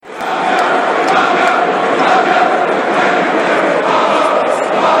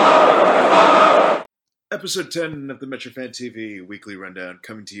Episode 10 of the Metrofan TV Weekly Rundown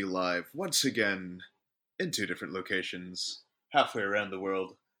coming to you live once again in two different locations, halfway around the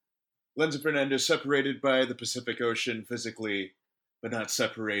world. Lenz and Fernando separated by the Pacific Ocean physically, but not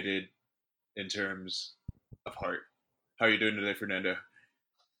separated in terms of heart. How are you doing today, Fernando?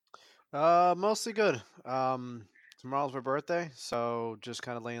 Mostly good. Tomorrow's my birthday, so just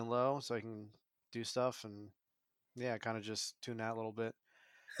kind of laying low so I can do stuff and kind of just tune out a little bit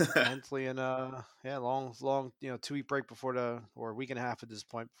mentally and long 2 week break before or week and a half at this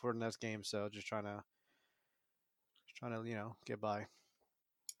point before the next game. So just trying to get by.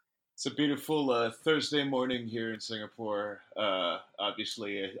 It's a beautiful Thursday morning here in Singapore.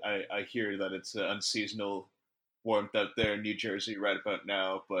 Obviously, I hear that it's unseasonal warmth out there in New Jersey right about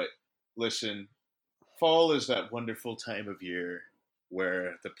now, but listen, fall is that wonderful time of year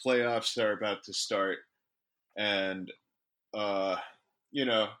where the playoffs are about to start and, uh, you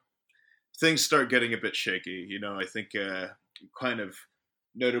know, things start getting a bit shaky. I think kind of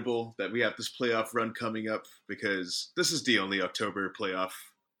notable that we have this playoff run coming up because this is the only October playoff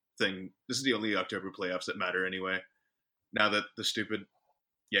thing. This is the only October playoffs that matter anyway. Now that the stupid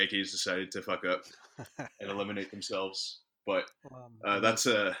Yankees decided to fuck up and eliminate themselves, but that's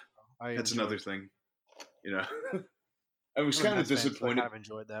another thing. I was kind of disappointed. I kind of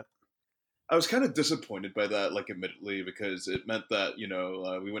enjoyed that. I was kind of disappointed by that, admittedly, because it meant that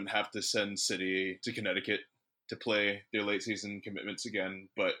we wouldn't have to send City to Connecticut to play their late season commitments again.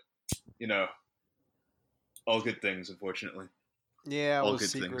 But all good things, unfortunately. Yeah, I was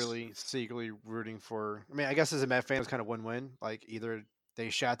secretly rooting for. I mean, I guess as a Met fan, it's kind of win-win. Like either they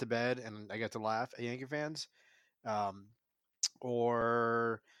shot to bed and I get to laugh at Yankee fans,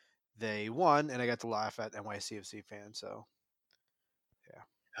 or they won and I got to laugh at NYCFC fans. So,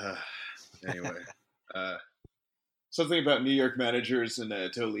 yeah. Anyway, something about New York managers and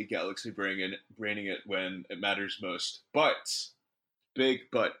totally Galaxy bringing it when it matters most. But big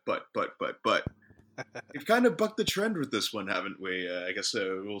but. We've kind of bucked the trend with this one, haven't we? I guess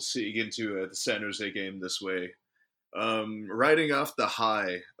we'll see into the San Jose game this way. Riding off the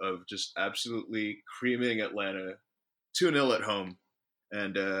high of just absolutely creaming Atlanta 2-0 at home.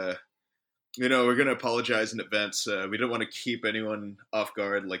 And, we're going to apologize in advance. We don't want to keep anyone off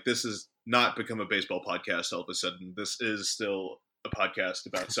guard. This has not become a baseball podcast all of a sudden. This is still a podcast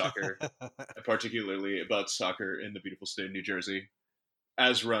about soccer, particularly about soccer in the beautiful state of New Jersey,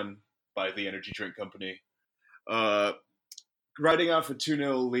 as run by the energy drink company. Riding off a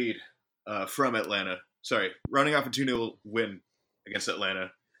 2-0 lead from Atlanta. Sorry, running off a 2-0 win against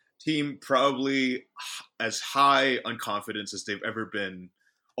Atlanta. Team probably as high on confidence as they've ever been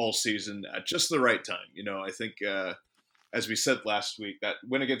all season at just the right time. I think, as we said last week, that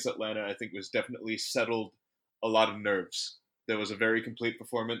win against Atlanta, I think, was definitely settled a lot of nerves. There was a very complete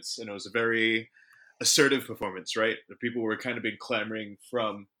performance, and it was a very assertive performance, right? The people were kind of been clamoring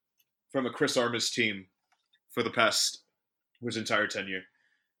from a Chris Armas team for the past his entire tenure.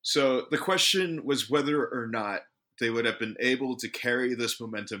 So the question was whether or not they would have been able to carry this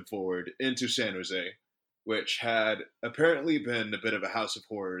momentum forward into San Jose, which had apparently been a bit of a house of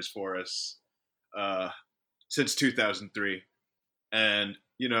horrors for us since 2003. And,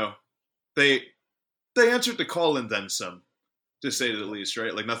 they answered the call and then some, to say the least,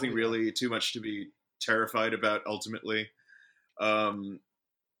 right? Nothing really too much to be terrified about ultimately.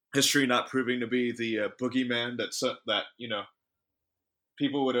 History not proving to be the boogeyman that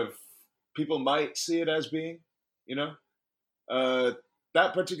people might see it as being,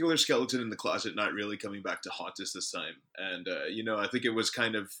 that particular skeleton in the closet not really coming back to haunt us this time. And, I think it was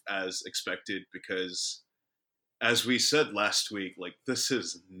kind of as expected because, as we said last week, this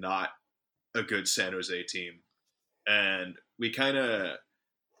is not a good San Jose team. And we kind of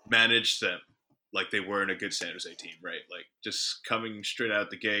managed them like they weren't a good San Jose team, right? Just coming straight out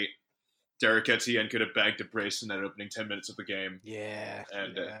the gate, Derek Etienne could have bagged a brace in that opening 10 minutes of the game. Yeah,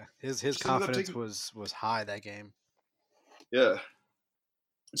 and his confidence was high that game. Yeah,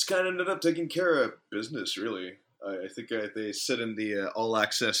 it's kind of ended up taking care of business, really. I think they said in the All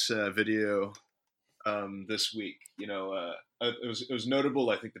Access video this week. It was notable.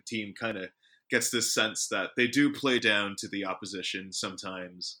 I think the team kind of gets this sense that they do play down to the opposition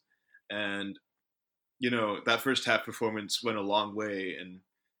sometimes, and that first half performance went a long way in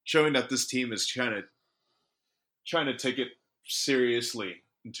showing that this team is trying to take it seriously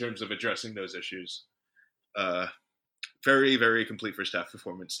in terms of addressing those issues. Very, very complete first half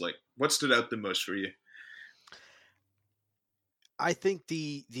performance. What stood out the most for you? I think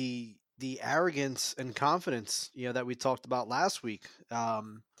the arrogance and confidence, that we talked about last week.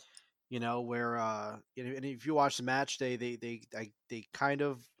 Where and if you watch the match, they kind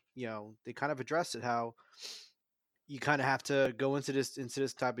of they kind of addressed it, how you kind of have to go into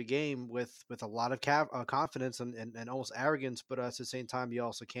this type of game with a lot of confidence and almost arrogance, but at the same time, you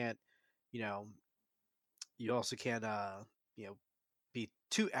know, you also can't you know be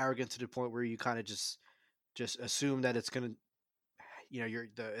too arrogant to the point where you kind of just assume that it's gonna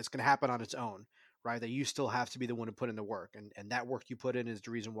it's gonna happen on its own, right? That you still have to be the one to put in the work, and that work you put in is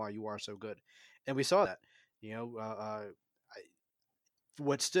the reason why you are so good, and we saw that. You know,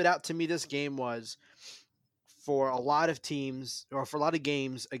 what stood out to me this game was, for a lot of teams, or for a lot of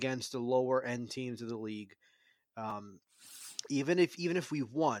games against the lower end teams of the league, um, even if we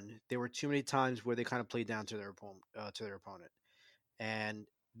won, there were too many times where they kind of played down to their opponent, and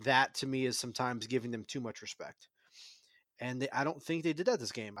that to me is sometimes giving them too much respect. And I don't think they did that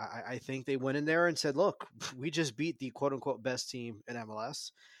this game. I think they went in there and said, "Look, we just beat the quote unquote best team in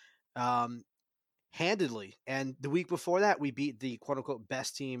MLS, um, handedly, and the week before that, we beat the quote unquote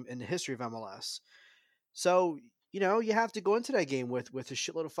best team in the history of MLS." So, you have to go into that game with a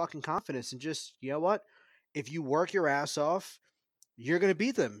shitload of fucking confidence, and just, you know what? If you work your ass off, you're going to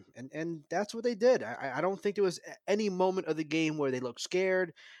beat them. And that's what they did. I don't think there was any moment of the game where they looked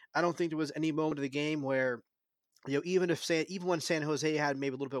scared. I don't think there was any moment of the game where, even when San Jose had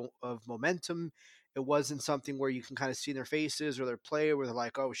maybe a little bit of momentum, it wasn't something where you can kind of see in their faces or their play where they're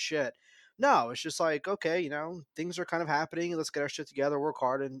like, "Oh shit." No, it's just like, okay, things are kind of happening. Let's get our shit together, work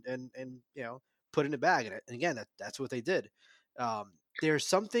hard, and put in the bag. And again, that's what they did. There's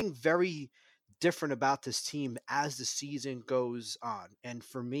something very different about this team as the season goes on, and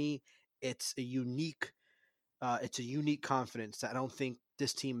for me, it's a unique confidence that I don't think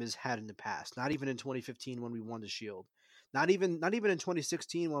this team has had in the past. Not even in 2015 when we won the Shield. Not even in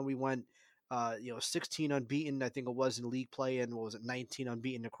 2016 when we went 16 unbeaten, I think it was, in league play, and what was it, 19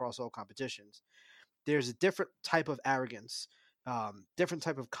 unbeaten across all competitions. There's a different type of arrogance, different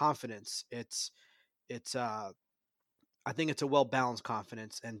type of confidence. It's I think it's a well balanced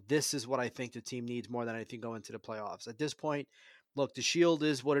confidence, and this is what I think the team needs more than anything going into the playoffs. At this point, look, the Shield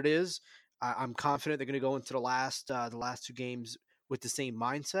is what it is. I'm confident they're going to go into the last two games with the same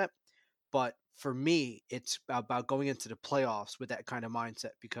mindset. But for me, it's about going into the playoffs with that kind of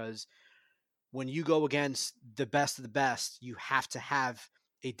mindset, because when you go against the best of the best, you have to have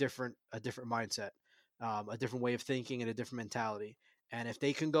a different mindset, a different way of thinking, and a different mentality. And if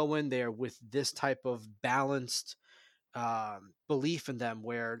they can go in there with this type of balanced belief in them,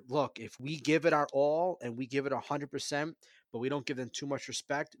 where, look, if we give it our all and we give it 100%, but we don't give them too much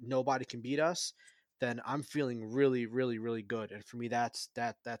respect, nobody can beat us. Then I'm feeling really, really, really good. And for me, that's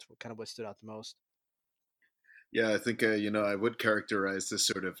what kind of what stood out the most. Yeah, I think I would characterize this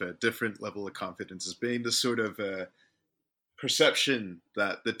sort of different level of confidence as being the sort of perception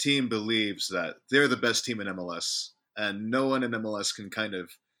that the team believes that they're the best team in MLS, and no one in MLS can kind of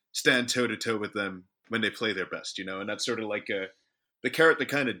stand toe to toe with them when they play their best, and that's sort of like the carrot that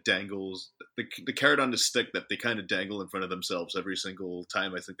kind of dangles, the carrot on the stick that they kind of dangle in front of themselves every single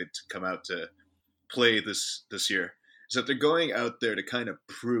time I think they come out to play this year, is that they're going out there to kind of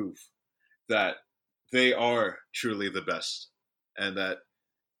prove that they are truly the best, and that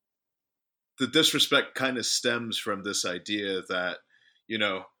the disrespect kind of stems from this idea that you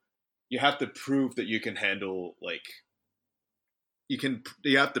know you have to prove that you can handle, like, you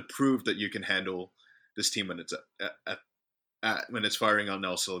have to prove that you can handle this team when it's when it's firing on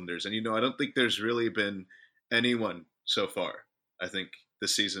all cylinders. And I don't think there's really been anyone so far, I think,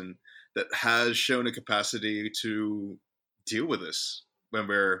 this season that has shown a capacity to deal with this when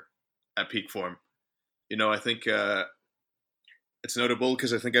we're at peak form. I think it's notable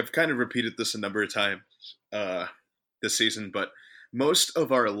because I think I've kind of repeated this a number of times this season, but most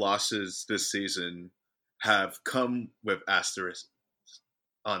of our losses this season have come with asterisks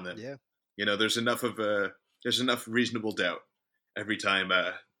on them. Yeah. There's enough reasonable doubt every time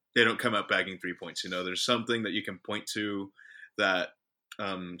they don't come out bagging 3 points. There's something that you can point to that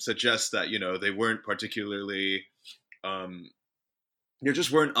suggests that they weren't particularly they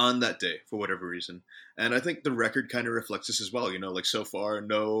just weren't on that day for whatever reason. And I think the record kind of reflects this as well. Like, so far,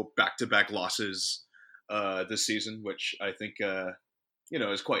 no back-to-back losses this season, which I think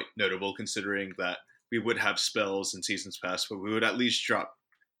is quite notable considering that we would have spells in seasons past where we would at least drop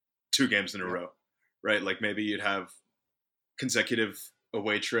 2 games in a row, right? Like, maybe you'd have consecutive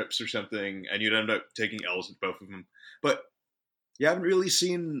away trips or something, and you'd end up taking L's at both of them. But you haven't really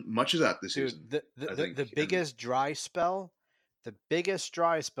seen much of that this season. The biggest dry spell,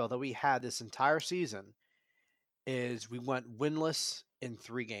 that we had this entire season is we went winless in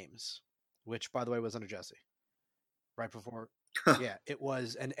 3 games, which, by the way, was under Jesse. Right before, yeah, it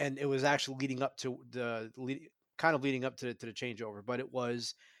was, and it was actually leading up to the changeover, but it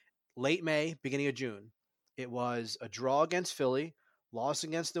was late May, beginning of June. It was a draw against Philly, loss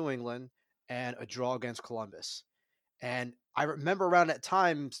against New England, and a draw against Columbus. And I remember around that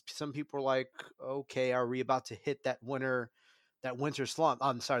time, some people were like, "Okay, are we about to hit that winter slump?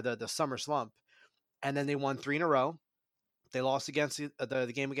 I'm sorry, the summer slump." And then they won three in a row. They lost against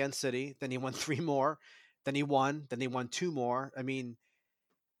the game against City. Then he won three more. Then he won. Then they won two more. I mean,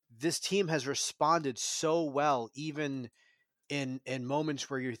 this team has responded so well, even in moments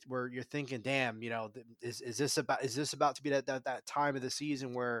where you're thinking, damn, is this about to be that time of the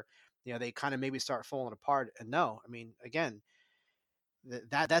season where they kind of maybe start falling apart? And no, I mean, again,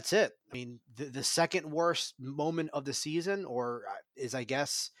 that's it. I mean, the second worst moment of the season, or is I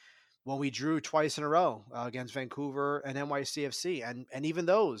guess when we drew twice in a row against Vancouver and NYCFC, and even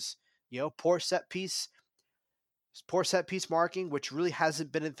those, poor set piece marking, which really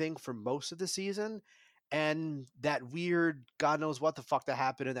hasn't been a thing for most of the season, and that weird God knows what the fuck that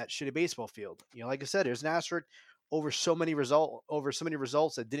happened in that shitty baseball field. Like I said, there's an asterisk over so many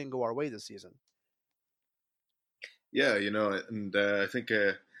results that didn't go our way this season. Yeah, and I think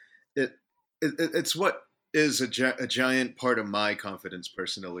it's what is a giant part of my confidence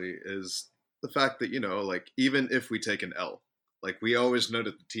personally is the fact that like even if we take an L, like we always know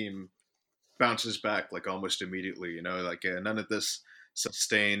that the team bounces back like almost immediately. Like none of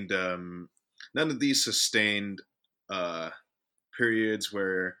these sustained periods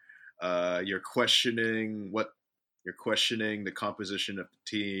where you're questioning the composition of the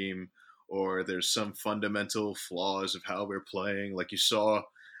team, or there's some fundamental flaws of how we're playing, like you saw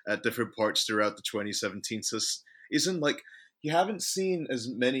at different parts throughout the 2017 season. Like you haven't seen as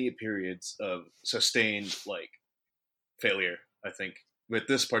many periods of sustained like failure, I think, with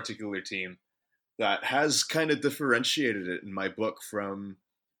this particular team that has kind of differentiated it in my book from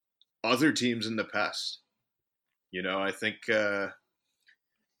other teams in the past. I think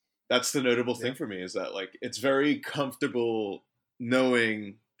that's the notable thing for me, is that like it's very comfortable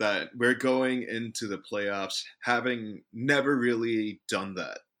knowing that we're going into the playoffs having never really done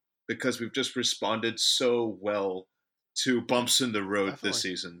that, because we've just responded so well to bumps in the road. Definitely. This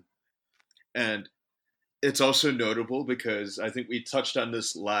season. And it's also notable because I think we touched on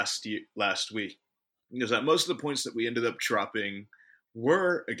this last week, is that most of the points that we ended up dropping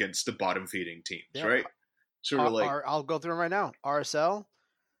were against the bottom feeding teams, right? Sort of like I'll go through them right now. RSL,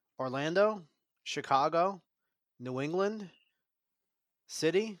 Orlando, Chicago, New England,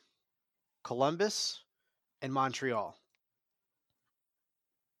 City, Columbus, and Montreal.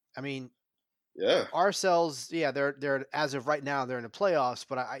 I mean, yeah, RSL's, they're as of right now they're in the playoffs,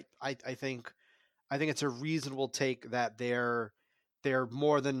 but I think it's a reasonable take that they're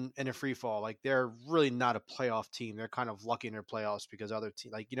more than in a free fall. Like they're really not a playoff team. They're kind of lucky in their playoffs because other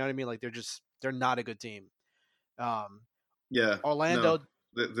teams, like, you know what I mean? Like they're not a good team. Orlando,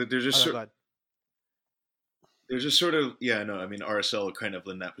 they're just they're just sort of I mean, RSL are kind of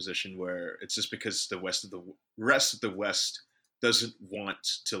in that position where it's just because the rest of the West doesn't want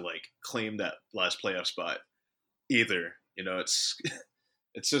to like claim that last playoff spot either. It's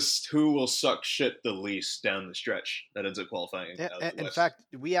it's just who will suck shit the least down the stretch that ends up qualifying. In fact,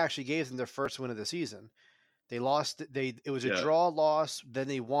 we actually gave them their first win of the season. They lost. It was a draw loss. Then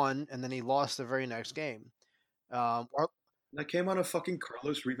they won, and then they lost the very next game. That came on a fucking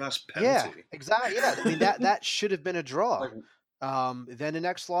Carlos Rivas penalty. Yeah, exactly. Yeah, I mean that should have been a draw. Then the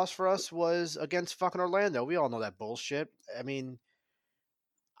next loss for us was against fucking Orlando. We all know that bullshit. I mean,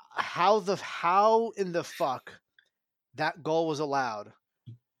 how in the fuck that goal was allowed?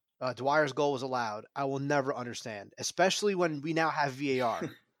 Dwyer's goal was allowed. I will never understand, especially when we now have VAR.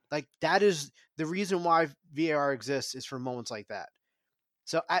 Like that is the reason why VAR exists, is for moments like that.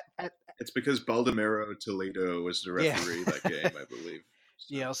 So it's because Baldomero Toledo was the referee that game, I believe.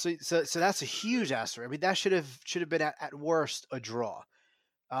 So that's a huge asterisk. I mean, that should have been at worst a draw.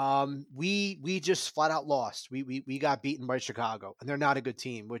 We just flat out lost. We got beaten by Chicago, and they're not a good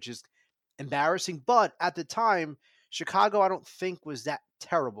team, which is embarrassing. But at the time, Chicago, I don't think was that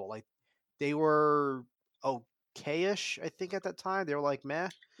terrible. Like they were okay-ish, I think at that time. They were like meh.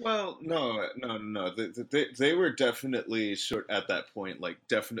 Well, no. They were definitely at that point, like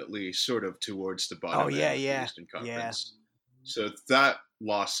definitely sort of towards the bottom of the Eastern Conference. Yeah. So that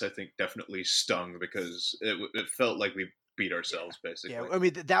loss, I think, definitely stung because it felt like we beat ourselves basically. Yeah, I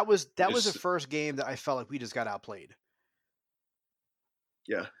mean that was the first game that I felt like we just got outplayed.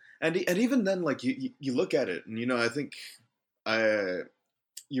 Yeah, and even then, like you look at it, and I think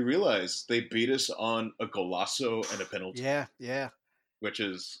you realize they beat us on a golazo and a penalty. Yeah. Which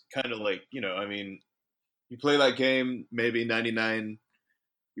is kind of like, I mean, you play that game maybe 99.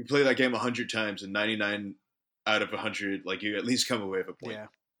 You play that game 100 times, and 99 out of 100, like you at least come away with a point. Yeah.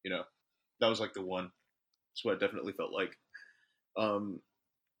 You know, that was like the one. That's what it definitely felt like. Um,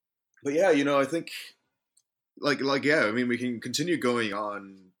 but yeah, I think yeah, I mean, we can continue going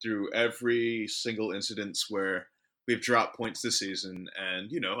on through every single incidents where we've dropped points this season,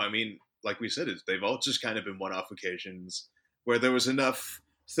 and I mean, like we said, they've all just kind of been one-off occasions where there was enough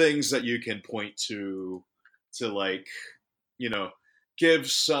things that you can point to like you know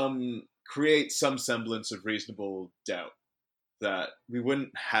create some semblance of reasonable doubt that we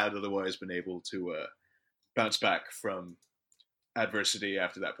wouldn't have otherwise been able to bounce back from adversity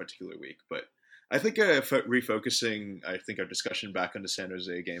after that particular week. But I think refocusing, I think our discussion back on the San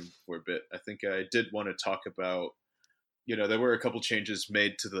Jose game for a bit. I think I did want to talk about, there were a couple changes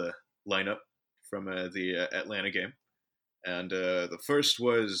made to the lineup from the Atlanta game, and the first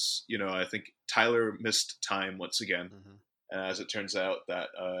was, I think Tyler missed time once again. Mm-hmm. As it turns out, that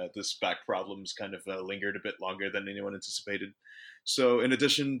this back problems kind of lingered a bit longer than anyone anticipated. So, in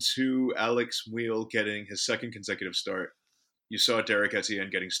addition to Alex Wheel getting his second consecutive start, you saw Derek Etienne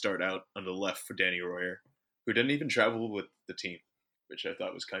getting start out on the left for Danny Royer, who didn't even travel with the team, which I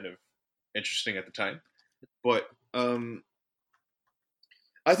thought was kind of interesting at the time. But I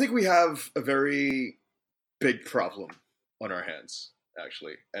think we have a very big problem on our hands,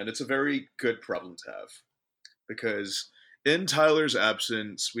 actually. And it's a very good problem to have. Because in Tyler's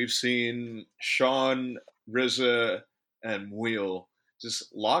absence, we've seen Sean, Rizza, and Wheel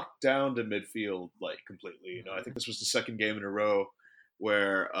just locked down to midfield like completely. I think this was the second game in a row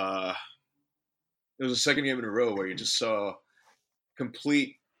where you just saw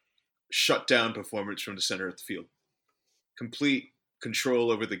complete shutdown performance from the center of the field, complete control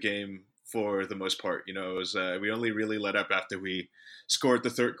over the game for the most part. It was we only really let up after we scored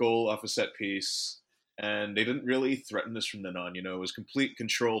the third goal off a set piece, and they didn't really threaten us from then on. It was complete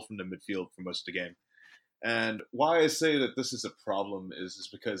control from the midfield for most of the game. And why I say that this is a problem is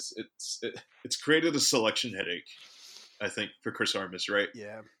because it's created a selection headache, I think, for Chris Armas, right?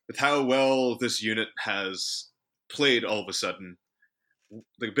 Yeah. With how well this unit has played all of a sudden,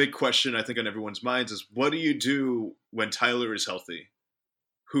 the big question I think on everyone's minds is, what do you do when Tyler is healthy?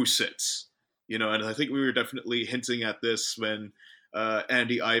 Who sits? And I think we were definitely hinting at this when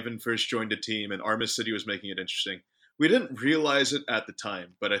Andy Ivan first joined the team and Armas said he was making it interesting. We didn't realize it at the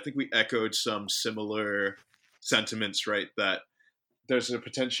time, but I think we echoed some similar sentiments, right? That there's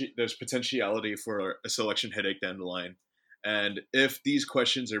potentiality for a selection headache down the line, and if these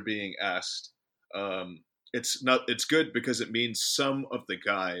questions are being asked, it's good because it means some of the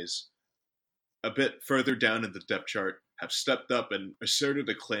guys a bit further down in the depth chart have stepped up and asserted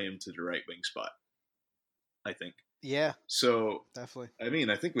a claim to the right wing spot, I think. Yeah. So, definitely. I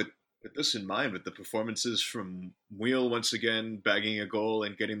mean, I think with this in mind, with the performances from Wheel once again bagging a goal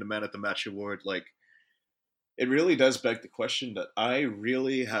and getting the man at the match award, like, it really does beg the question that I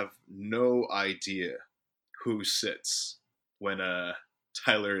really have no idea who sits when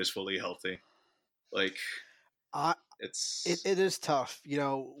Tyler is fully healthy. Like, it is tough.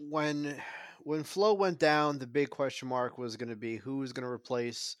 When Flo went down, the big question mark was going to be who is going to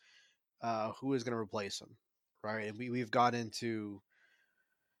replace him, right? And we've got into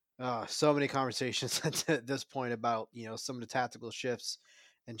so many conversations at this point about some of the tactical shifts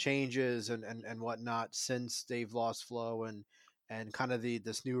and changes and whatnot since they've lost Flo and kind of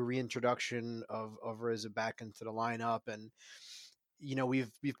this new reintroduction of Rizza back into the lineup. And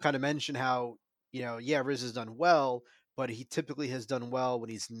we've kind of mentioned how Rizza's done well, but he typically has done well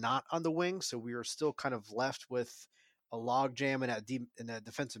when he's not on the wing. So we are still kind of left with a log jam in that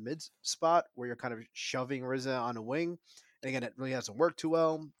defensive mid spot where you're kind of shoving Rizza on a wing. And again, it really hasn't worked too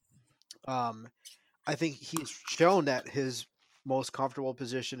well. I think he's shown that his most comfortable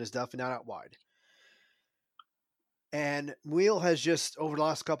position is definitely not out wide. And Wheel has just, over the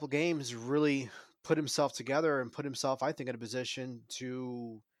last couple games, really put himself together and put himself, I think, in a position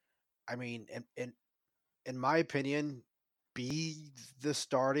to, I mean, in my opinion, be the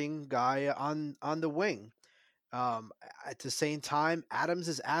starting guy on the wing. At the same time, Adams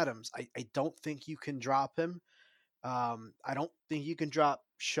is Adams. I don't think you can drop him. I don't think you can drop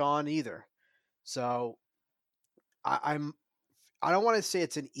Sean either. So I don't want to say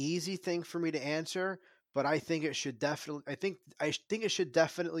it's an easy thing for me to answer, but I think it should definitely. I think it should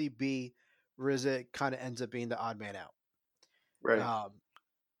definitely be Rizza kind of ends up being the odd man out. right.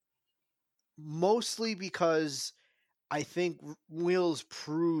 Mostly because I think Wheels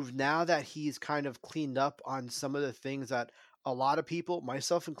proved now that he's kind of cleaned up on some of the things that a lot of people,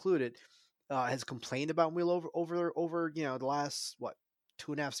 myself included, has complained about Wheel over the last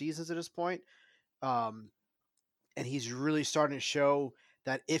 2.5 seasons at this point. And he's really starting to show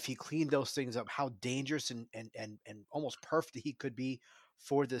that if he cleaned those things up, how dangerous and almost perfect he could be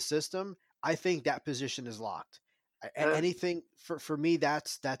for this system, I think that position is locked. And Anything for me,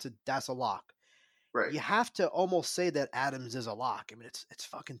 that's a lock. right. You have to almost say that Adams is a lock. I mean, it's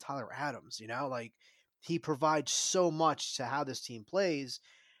fucking Tyler Adams, you know, like he provides so much to how this team plays,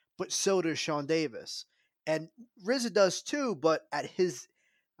 but so does Sean Davis. And RZA does too, but at his,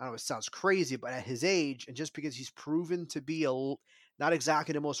 I don't know, it sounds crazy, but at his age, and just because he's proven to be not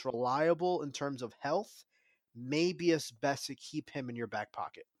exactly the most reliable in terms of health, maybe it's best to keep him in your back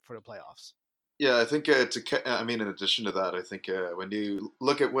pocket for the playoffs. Yeah, I think I mean, in addition to that, I think when you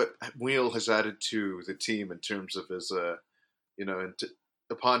look at what Wheel has added to the team in terms of his,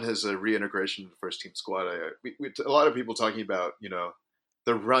 upon his reintegration in the first team squad, a lot of people talking about,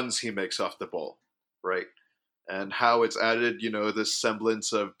 the runs he makes off the ball, right? And how it's added, this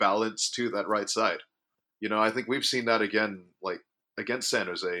semblance of balance to that right side. I think we've seen that again, like against San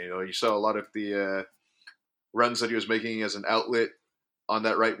Jose. You saw a lot of the runs that he was making as an outlet on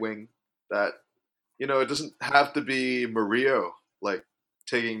that right wing. That it doesn't have to be Murillo like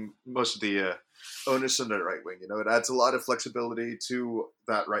taking most of the onus on the right wing. It adds a lot of flexibility to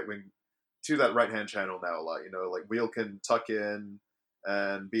that right wing, to that right hand channel now a lot. Like Wheel can tuck in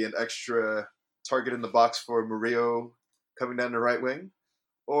and be an extra target in the box for Murillo coming down the right wing,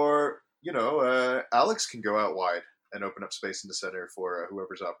 or Alex can go out wide and open up space in the center for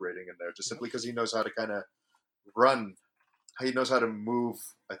whoever's operating in there, just simply because he knows how to kind of run. He knows how to move,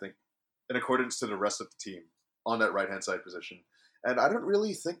 I think, in accordance to the rest of the team on that right hand side position. And I don't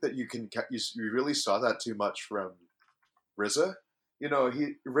really think that you really saw that too much from RZA.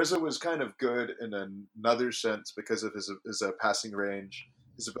 RZA was kind of good in another sense because of his passing range,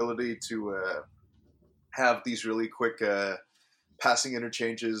 his ability to have these really quick passing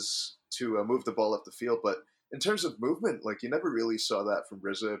interchanges to move the ball up the field. But in terms of movement, like you never really saw that from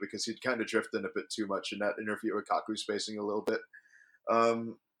RZA because he'd kind of drift in a bit too much, and that interfered with Kaku's spacing a little bit.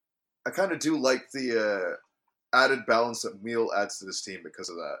 I kind of do like the added balance that Wheel adds to this team because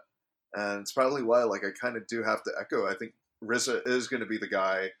of that, and it's probably why like I kind of do have to echo. I think RZA is going to be the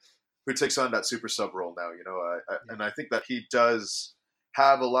guy who takes on that super sub role now. And I think that he does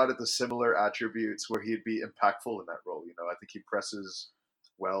have a lot of the similar attributes where he'd be impactful in that role. I think he presses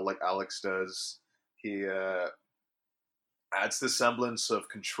well, like Alex does. He adds the semblance of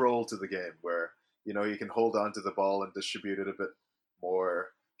control to the game, where he can hold on to the ball and distribute it a bit more.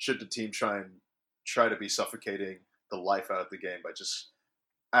 Should the team try to be suffocating the life out of the game by just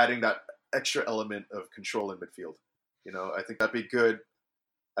adding that extra element of control in midfield. I think that'd be good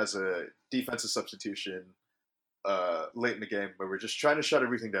as a defensive substitution late in the game where we're just trying to shut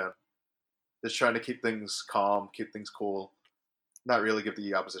everything down, just trying to keep things calm, keep things cool, not really give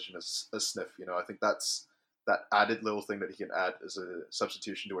the opposition a sniff. I think that's that added little thing that he can add as a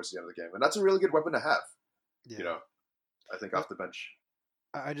substitution towards the end of the game, and that's a really good weapon to have. Yeah. I think off the bench.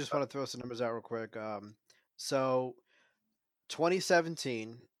 I just want to throw some numbers out real quick. So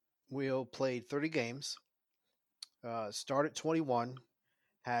 2017, Wheel played 30 games, started 21,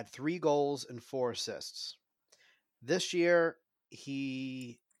 had 3 goals and 4 assists. This year,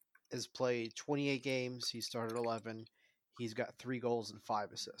 he has played 28 games. He started 11. He's got 3 goals and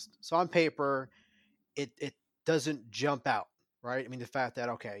 5 assists. So on paper, it doesn't jump out, right? I mean, the fact that,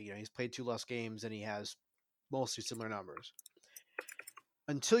 okay, he's played 2 less games and he has mostly similar numbers.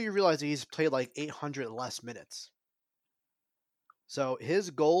 Until you realize that he's played like 800 less minutes. So his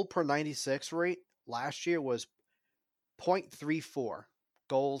goal per 96 rate last year was 0.34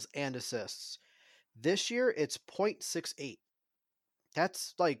 goals and assists. This year it's 0.68.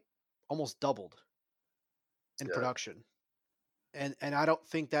 That's like almost doubled in production. And I don't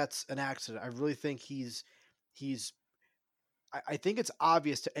think that's an accident. I really think he's I think it's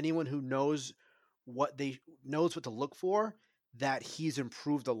obvious to anyone who knows what to look for that he's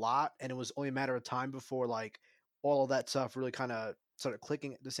improved a lot, and it was only a matter of time before like all of that stuff really kind of started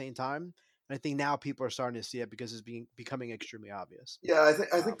clicking at the same time. And I think now people are starting to see it because it's becoming extremely obvious. Yeah,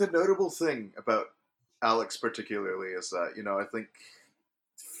 I think the notable thing about Alex particularly is that I think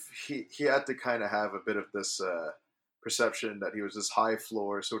he had to kind of have a bit of this perception that he was this high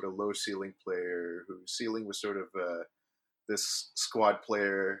floor, sort of low ceiling player whose ceiling was sort of this squad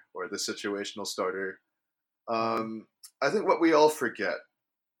player or the situational starter. I think what we all forget,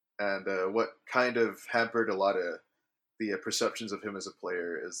 and what kind of hampered a lot of the perceptions of him as a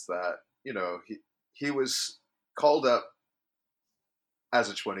player, is that he was called up as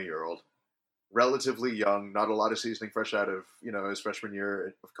a 20-year-old, relatively young, not a lot of seasoning, fresh out of his freshman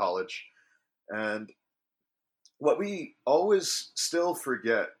year of college, and what we always still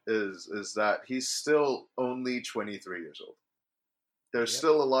forget is that he's still only 23 years old. There's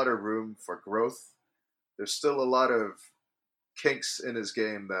still a lot of room for growth. There's still a lot of kinks in his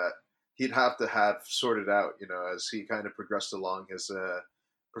game that he'd have to have sorted out, as he kind of progressed along his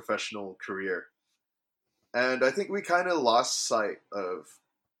professional career. And I think we kind of lost sight of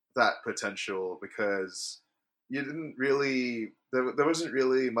that potential because you didn't really there wasn't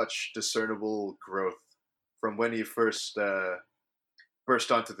really much discernible growth from when he first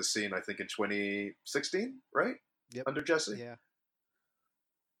burst onto the scene. I think in 2016, right? Yep. Under Jesse. Yeah.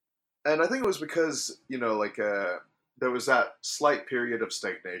 And I think it was because there was that slight period of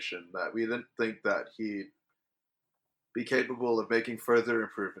stagnation that we didn't think that he'd be capable of making further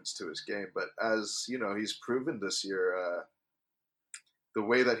improvements to his game. But as he's proven this year, the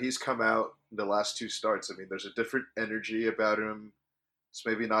way that he's come out in the last two starts, I mean, there's a different energy about him. It's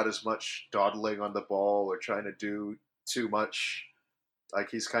maybe not as much dawdling on the ball or trying to do too much like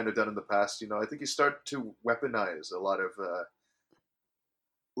he's kind of done in the past. I think he started to weaponize a lot of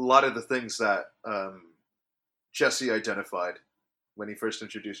the things that Jesse identified when he first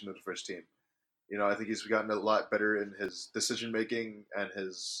introduced him to the first team. I think he's gotten a lot better in his decision making and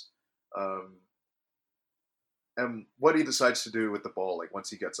his and what he decides to do with the ball, like once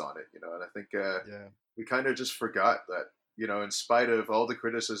he gets on it. And I think we kind of just forgot that. In spite of all the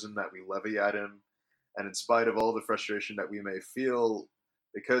criticism that we levy at him, and in spite of all the frustration that we may feel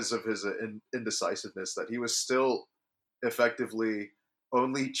because of his indecisiveness, that he was still effectively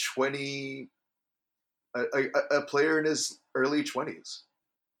only a player in his early 20s.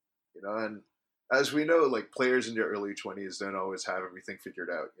 And as we know, like players in their early 20s don't always have everything figured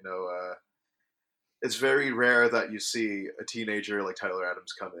out. It's very rare that you see a teenager like Tyler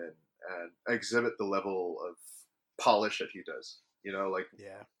Adams come in and exhibit the level of polish that he does.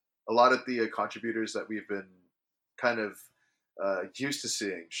 A lot of the contributors that we've been kind of used to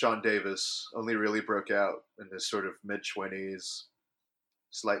seeing. Sean Davis only really broke out in his sort of mid-20s,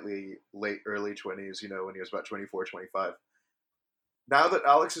 slightly late early 20s, when he was about 24, 25. Now that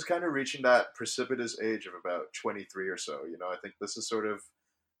Alex is kind of reaching that precipitous age of about 23 or so, I think this is sort of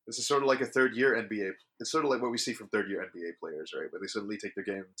like a third year NBA. It's sort of like what we see from third year NBA players, right? Where they suddenly take their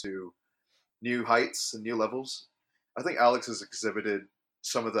game to new heights and new levels. I think Alex has exhibited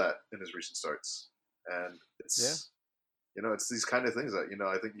some of that in his recent starts, and it's it's these kind of things that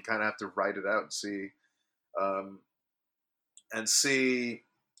I think you kind of have to write it out and see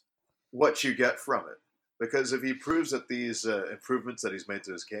what you get from it. Because if he proves that these improvements that he's made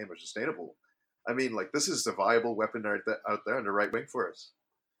to his game are sustainable, I mean, like this is a viable weapon out there on the right wing for us.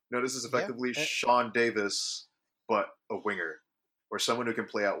 This is effectively Sean Davis, but a winger or someone who can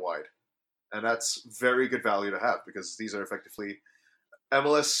play out wide. And that's very good value to have because these are effectively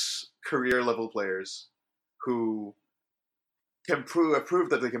MLS career level players who can prove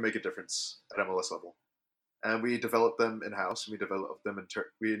that they can make a difference at MLS level. And we develop them in house. We develop them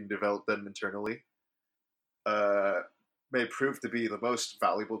internally. May prove to be the most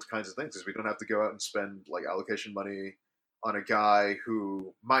valuable kinds of things because we don't have to go out and spend like allocation money on a guy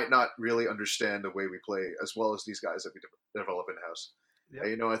who might not really understand the way we play as well as these guys that we develop in house.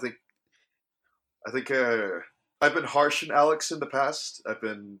 Yep. I think I've been harsh on Alex in the past. I've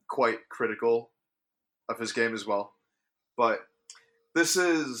been quite critical of his game as well. But this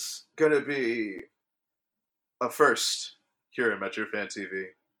is going to be a first here in Metro Fan TV.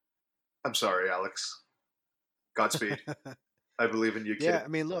 I'm sorry, Alex. Godspeed. I believe in you, kid. Yeah, I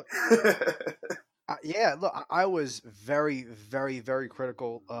mean, look. Look, I was very, very, very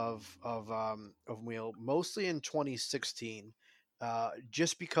critical of Wheel, mostly in 2016.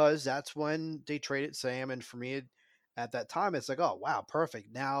 Just because that's when they traded Sam, and for me at that time it's like, oh wow,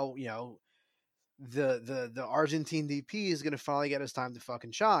 perfect. Now the Argentine DP is going to finally get his time to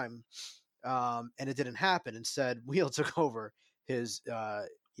fucking shine, and it didn't happen. Instead, Wheel took over his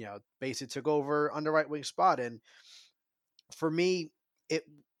basically took over on the right wing spot, and for me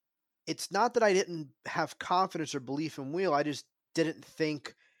it's not that I didn't have confidence or belief in Wheel. I just didn't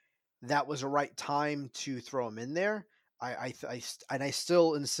think that was the right time to throw him in there. I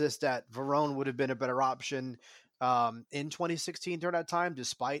still insist that Verón would have been a better option in 2016 during that time,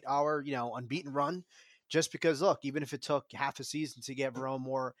 despite our unbeaten run. Just because, look, even if it took half a season to get Verón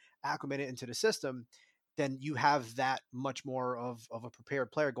more acclimated into the system, then you have that much more of a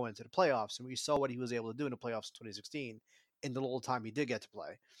prepared player going into the playoffs. And we saw what he was able to do in the playoffs in 2016 in the little time he did get to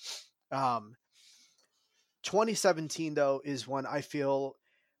play. 2017, though, is when I feel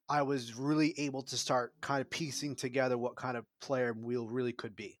I was really able to start kind of piecing together what kind of player Wheel really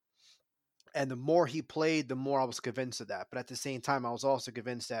could be. And the more he played, the more I was convinced of that. But at the same time, I was also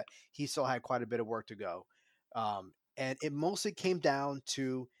convinced that he still had quite a bit of work to go. And it mostly came down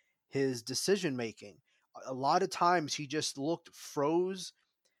to his decision-making. A lot of times he just looked frozen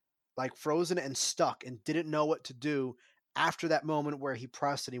and stuck and didn't know what to do after that moment where he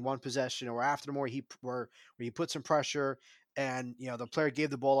pressed and he won possession, or after the more where he put some pressure and the player gave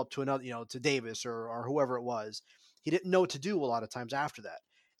the ball up to another, to Davis or whoever it was, he didn't know what to do a lot of times after that.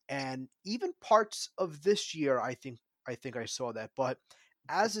 And even parts of this year, I think I saw that. But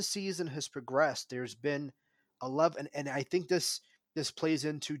as the season has progressed, there's been a love, and I think this plays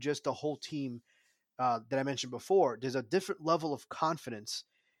into just the whole team that I mentioned before. There's a different level of confidence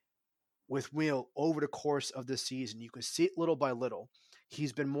with Will over the course of this season. You can see it little by little.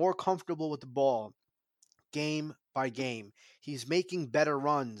 He's been more comfortable with the ball game by game. He's making better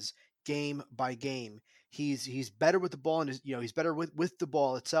runs game by game. He's better with the ball, and he's better with the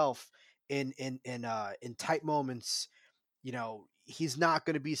ball itself in tight moments. He's not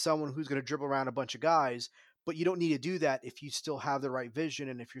going to be someone who's going to dribble around a bunch of guys, but you don't need to do that if you still have the right vision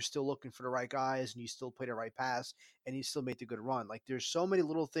and if you're still looking for the right guys and you still play the right pass and you still make the good run. Like, there's so many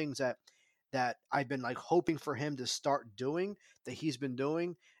little things that I've been like hoping for him to start doing, that he's been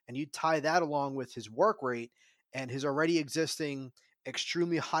doing, and you tie that along with his work rate and his already existing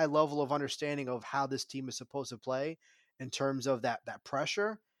extremely high level of understanding of how this team is supposed to play in terms of that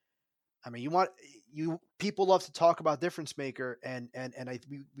pressure. I mean, people love to talk about difference maker, and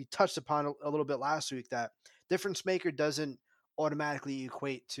we touched upon a little bit last week that difference maker doesn't automatically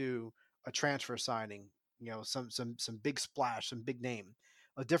equate to a transfer signing. Some big splash, some big name.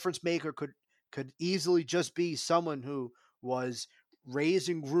 A difference maker could easily just be someone who was raised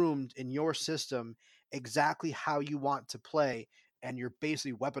and groomed in your system exactly how you want to play, and you're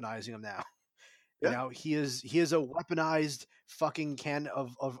basically weaponizing him now. Yeah. He is a weaponized fucking can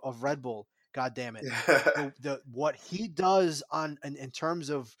of Red Bull. God damn it. What he does in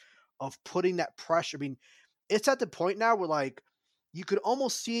terms of putting that pressure. I mean, it's at the point now where like you could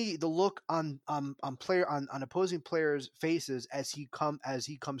almost see the look on opposing players' faces as he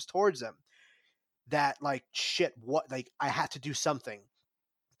comes towards them. That like shit, what, like I had to do something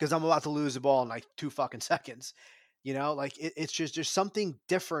because I'm about to lose the ball in like 2 fucking seconds. Like it's just there's something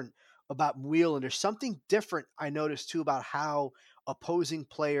different about Wheel, and there's something different I noticed too about how opposing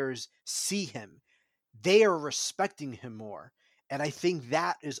players see him. They are respecting him more, and I think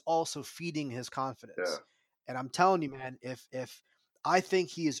that is also feeding his Yeah. confidence. And I'm telling you, man, if I think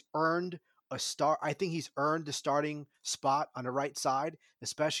he has earned a start, I think he's earned the starting spot on the right side,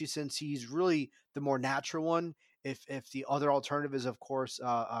 especially since he's really the more natural one. If the other alternative is, of course,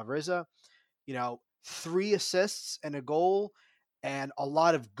 Riza, 3 assists and a goal and a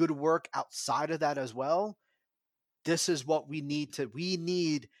lot of good work outside of that as well. This is what we need we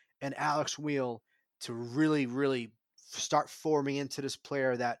need an Alex Wheel to really, really start forming into this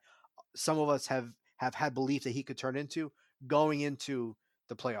player that some of us have had belief that he could turn into going into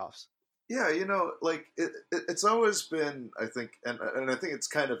the playoffs. Yeah, like it's always been, I think, and I think it's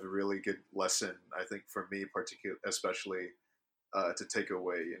kind of a really good lesson, I think, for me, especially to take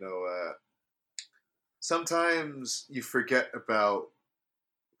away. Sometimes you forget about.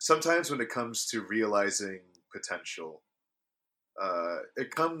 Sometimes when it comes to realizing potential,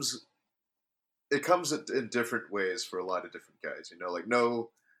 it comes in different ways for a lot of different guys. Like no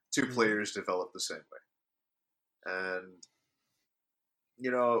two players develop the same way, and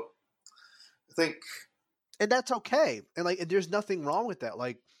I think, and that's okay. And like, there's nothing wrong with that.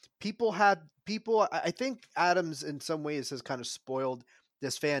 Like I think Adams in some ways has kind of spoiled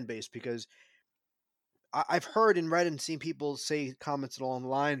this fan base because I've heard and read and seen people say comments along the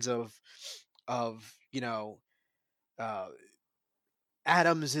lines of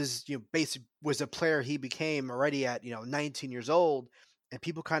Adams is basically was a player he became already at 19 years old, and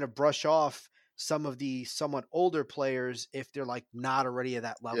people kind of brush off some of the somewhat older players if they're like not already at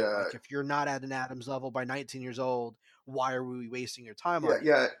that level. Yeah. Like if you're not at an Adams level by 19 years old, why are we wasting your time yeah, on it?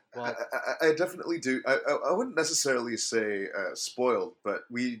 yeah, Well, I definitely do. I wouldn't necessarily say spoiled, but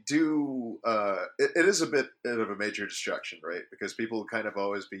we do. It is a bit of a major distraction, right? Because people kind of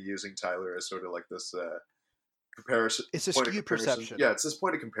always be using Tyler as sort of like this comparison. It's a point of skewed comparison. perception. Yeah, it's this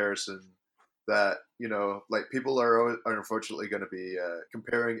point of comparison that like people are unfortunately going to be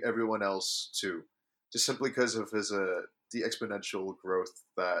comparing everyone else to, just simply because of his the exponential growth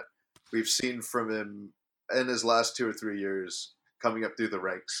that we've seen from him in his last 2 or 3 years, coming up through the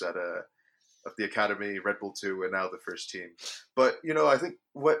ranks of the academy, Red Bull 2, and now the first team. But I think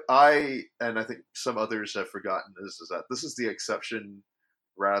what I think some others have forgotten is that this is the exception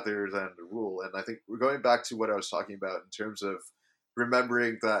rather than the rule. And I think we're going back to what I was talking about in terms of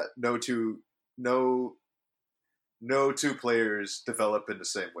remembering that no two players develop in the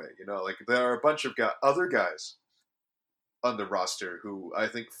same way. Like there are a bunch of other guys on the roster who I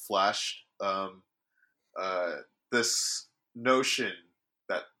think flashed this notion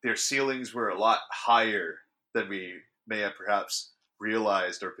that their ceilings were a lot higher than we may have perhaps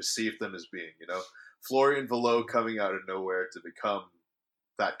realized or perceived them as being. Florian Valot coming out of nowhere to become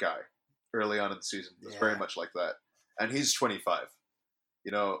that guy early on in the season was very much like that, and he's 25.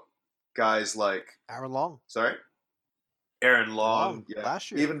 Guys like Aaron Long. Sorry, Aaron Long,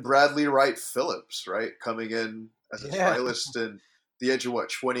 last year. Even Bradley Wright Phillips, right, coming in as a trialist in the age of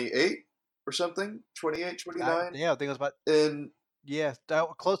 28 or something, 28, 29. I think it was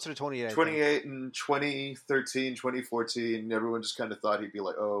about closer to 28. 28 in 2013, 2014. Everyone just kind of thought he'd be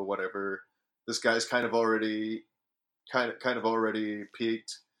like, oh, whatever. This guy's kind of already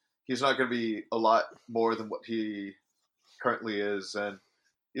peaked. He's not going to be a lot more than what he currently is, and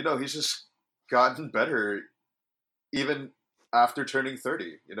he's just gotten better even after turning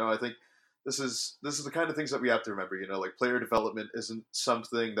 30. I think this is the kind of things that we have to remember. Like player development isn't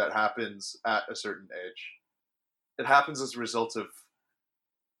something that happens at a certain age. It happens as a result of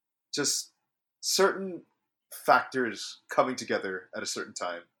just certain factors coming together at a certain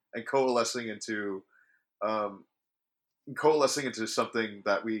time and coalescing into something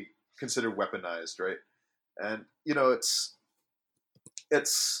that we consider weaponized, right? And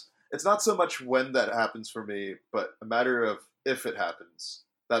it's not so much when that happens for me, but a matter of if it happens.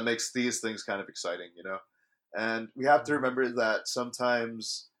 That makes these things kind of exciting, And we have to remember that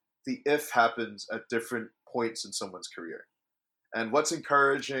sometimes the if happens at different points in someone's career. And what's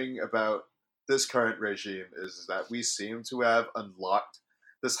encouraging about this current regime is that we seem to have unlocked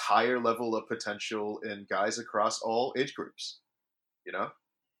this higher level of potential in guys across all age groups.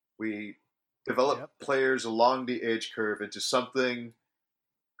 We develop players along the age curve into something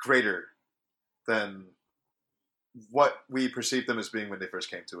greater than what we perceived them as being when they first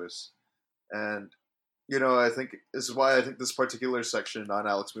came to us. And, I think this is why I think this particular section on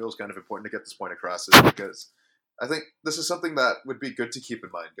Alex Muyl is kind of important to get this point across, is because I think this is something that would be good to keep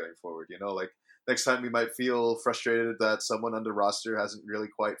in mind going forward. Like next time we might feel frustrated that someone on the roster hasn't really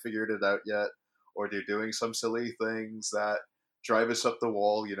quite figured it out yet, or they're doing some silly things that drive us up the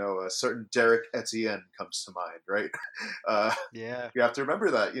wall. A certain Derek Etienne comes to mind, right? You have to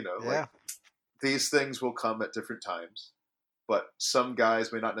remember that, like these things will come at different times, but some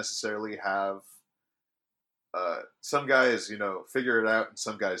guys may not necessarily have. Some guys, figure it out, and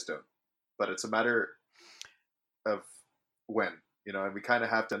some guys don't. But it's a matter of when, and we kind of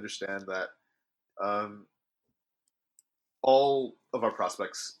have to understand that all of our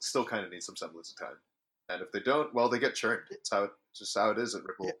prospects still kind of need some semblance of time. And if they don't, well, they get churned. It's just how it is at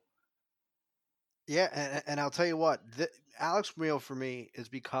Ripple. Yeah, and I'll tell you what, Alex Muyl for me has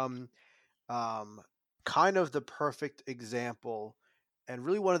become kind of the perfect example, and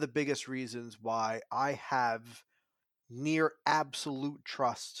really one of the biggest reasons why I have near absolute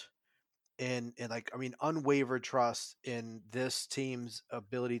trust in unwavered trust in this team's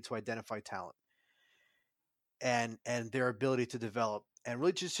ability to identify talent and their ability to develop, and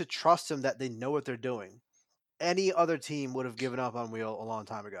really just to trust them that they know what they're doing. Any other team would have given up on Muyl a long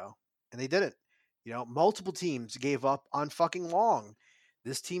time ago, and they didn't. Multiple teams gave up on fucking Long.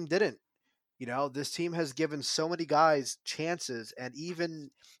 This team didn't. This team has given so many guys chances, and even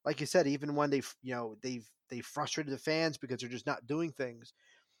like you said, even when they've frustrated the fans because they're just not doing things,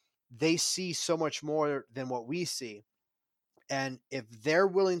 they see so much more than what we see. And if they're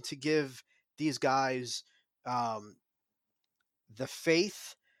willing to give these guys the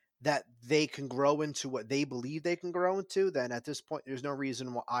faith that they can grow into what they believe they can grow into, then at this point, there's no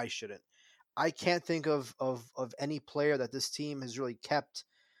reason why I shouldn't. I can't think of any player that this team has really kept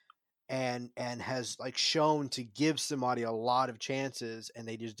and has shown to give somebody a lot of chances, and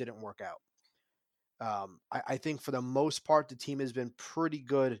they just didn't work out. I think for the most part, the team has been pretty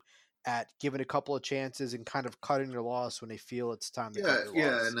good at giving a couple of chances and kind of cutting their loss when they feel it's time to cut their loss.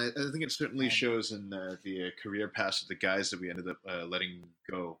 Yeah, and I think it certainly shows in the career paths of the guys that we ended up letting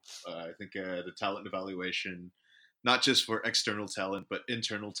go. I think the talent evaluation, not just for external talent, but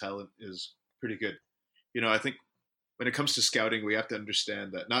internal talent is pretty good. I think when it comes to scouting, we have to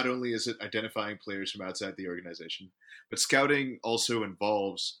understand that not only is it identifying players from outside the organization, but scouting also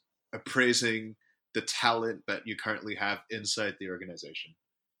involves appraising the talent that you currently have inside the organization.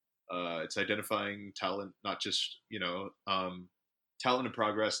 It's identifying talent, not just, talent in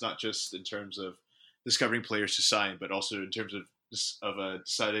progress, not just in terms of discovering players to sign, but also in terms of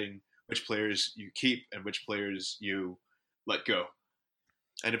deciding which players you keep and which players you let go.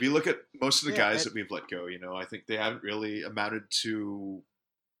 And if you look at most of the guys that we've let go, I think they haven't really amounted to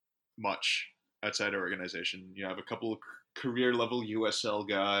much outside our organization. You have a couple of career level USL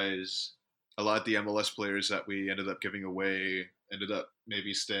guys, a lot of the MLS players that we ended up giving away ended up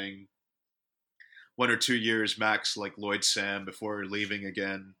maybe staying 1 or 2 years max, like Lloyd Sam, before leaving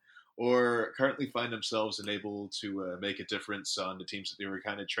again, or currently find themselves unable to make a difference on the teams that they were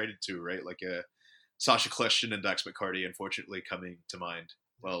kind of traded to, right? Like Sasha Kljestan and Dax McCarty, unfortunately, coming to mind.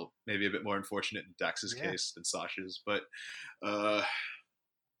 Well, maybe a bit more unfortunate in Dax's case than Sasha's, but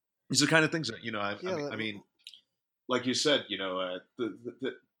these are the kind of things that, I mean, like you said,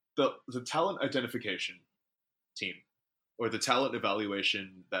 the talent identification team or the talent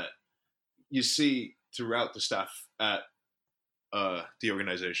evaluation that you see throughout the staff at the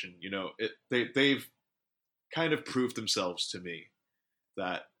organization, they've kind of proved themselves to me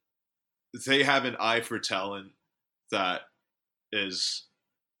that they have an eye for talent that is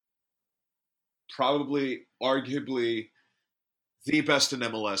probably, arguably, the best in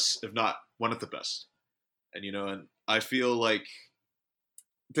MLS, if not one of the best. And I feel like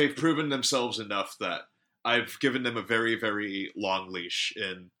they've proven themselves enough that I've given them a very, very long leash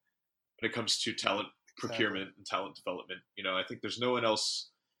when it comes to talent procurement and talent development. I think there's no one else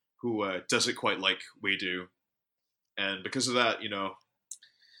who does it quite like we do, and because of that,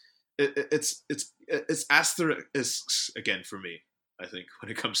 it's asterisks again for me. I think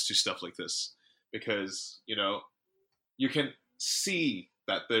when it comes to stuff like this, because you can see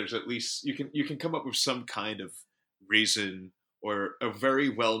that there's at least you can come up with some kind of reason or a very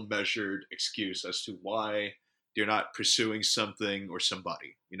well measured excuse as to why you're not pursuing something or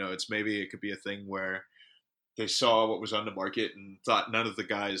somebody. It could be a thing where they saw what was on the market and thought none of the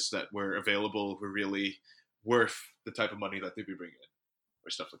guys that were available were really worth the type of money that they'd be bringing in, or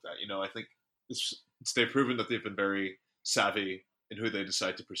stuff like that. I think they've proven that they've been very savvy in who they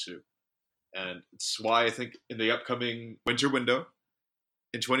decide to pursue. And it's why I think in the upcoming winter window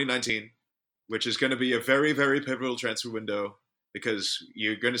in 2019, which is going to be a very, very pivotal transfer window, because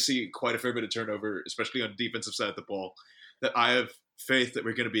you're going to see quite a fair bit of turnover, especially on the defensive side of the ball, that I have faith that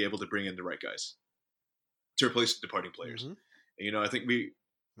we're going to be able to bring in the right guys to replace departing players. Mm-hmm. I think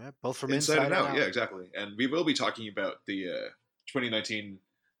both from inside and out. Yeah, exactly. And we will be talking about the 2019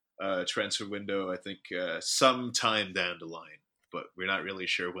 transfer window, I think, sometime down the line, but we're not really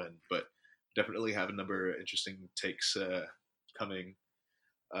sure when. But definitely have a number of interesting takes coming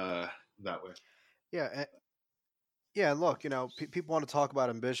that way. Yeah. Yeah, and look, people want to talk about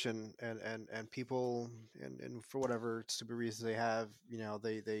ambition, and people, and for whatever stupid reasons they have,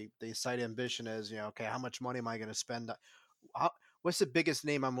 they cite ambition as, okay, how much money am I going to spend? What's the biggest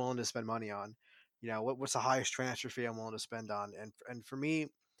name I'm willing to spend money on? What's the highest transfer fee I'm willing to spend on? And for me,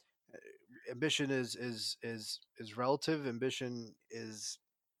 ambition is relative. Ambition is,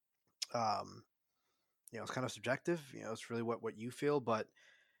 it's kind of subjective. It's really what you feel, but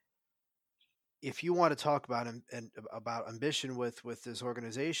if you want to talk about about ambition with this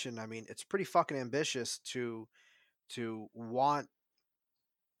organization, I mean, it's pretty fucking ambitious to want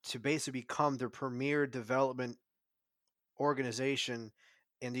to basically become the premier development organization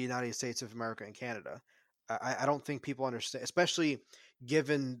in the United States of America and Canada. I don't think people understand, especially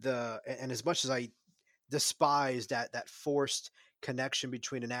given and as much as I despise that forced connection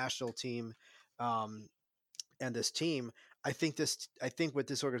between a national team and this team. I think with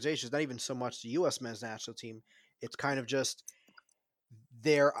this organization, it's not even so much the U.S. men's national team. It's kind of just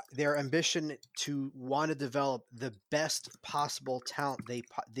their ambition to want to develop the best possible talent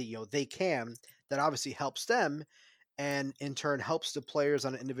they can. That obviously helps them, and in turn helps the players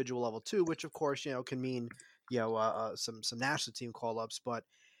on an individual level too. Which of course can mean some national team call ups. But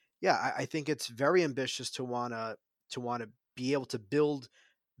yeah, I think it's very ambitious to want to be able to build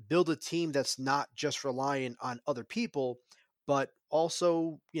a team that's not just reliant on other people, but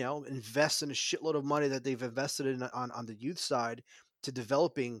also, invest in a shitload of money that they've invested in on the youth side to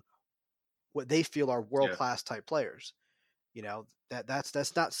developing what they feel are world-class type players.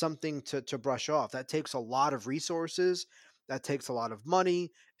 That's not something to brush off. That takes a lot of resources. That takes a lot of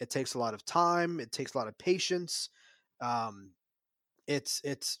money. It takes a lot of time. It takes a lot of patience. I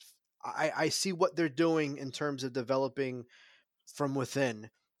see what they're doing in terms of developing from within,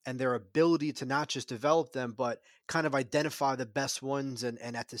 and their ability to not just develop them, but kind of identify the best ones, and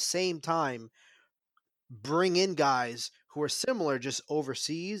at the same time bring in guys who are similar just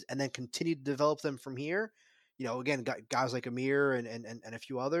overseas, and then continue to develop them from here. Again, guys like Amir and a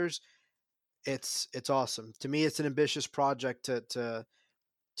few others. It's awesome. To me, it's an ambitious project to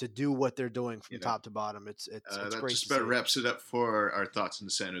do what they're doing from top to bottom. It's that great. Just about wraps it up for our thoughts on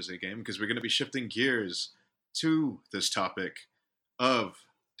the San Jose game, because we're going to be shifting gears to this topic of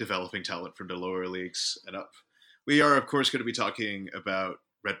developing talent from the lower leagues and up. We are, of course, going to be talking about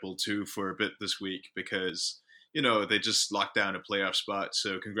Red Bull 2 for a bit this week, because, they just locked down a playoff spot.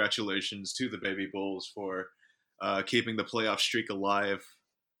 So congratulations to the Baby Bulls for keeping the playoff streak alive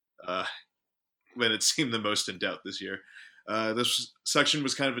when it seemed the most in doubt this year. This section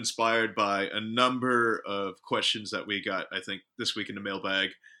was kind of inspired by a number of questions that we got, I think, this week in the mailbag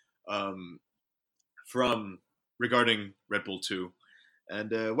um, from regarding Red Bull 2.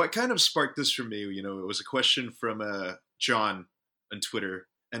 And what kind of sparked this for me, it was a question from John on Twitter,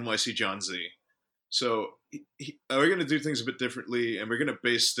 NYC John Z. So we're going to do things a bit differently, and we're going to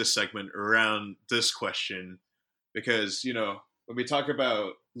base this segment around this question because, when we talk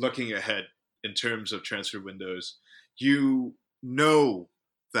about looking ahead in terms of transfer windows, you know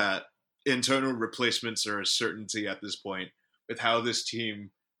that internal replacements are a certainty at this point with how this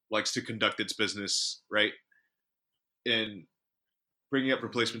team likes to conduct its business, right? In bringing up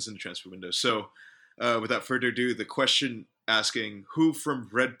replacements in the transfer window. So, without further ado, the question asking, who from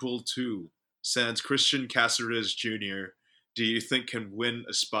Red Bull 2 sans Christian Cáceres Jr. do you think can win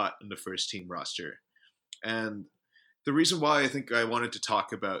a spot in the first team roster? And the reason why I think I wanted to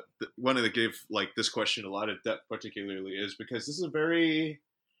talk about wanted to give this question a lot of depth, particularly, is because this is a very,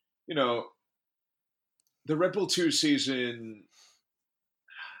 the Red Bull 2 season.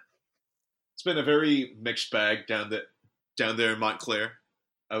 It's been a very mixed bag down there in Montclair,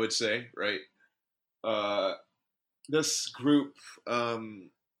 I would say, right? This group,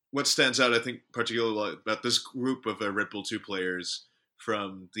 what stands out, I think, particularly about this group of Red Bull 2 players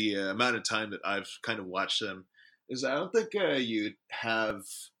from the amount of time that I've kind of watched them, is I don't think you'd have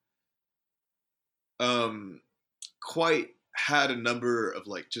quite had a number of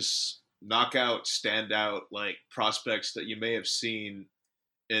just knockout, standout prospects that you may have seen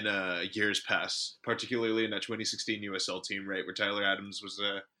in years past, particularly in that 2016 USL team, right, where Tyler Adams was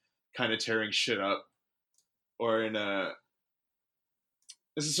kind of tearing shit up, or in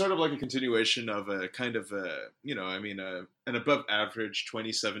this is sort of like a continuation of a kind of an above average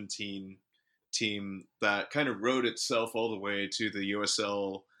 2017 team that kind of rode itself all the way to the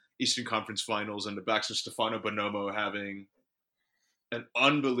USL Eastern Conference Finals, and the backs of Stefano Bonomo having an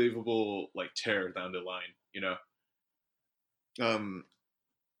unbelievable tear down the line.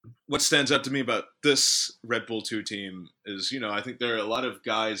 What stands out to me about this Red Bull 2 team is, I think there are a lot of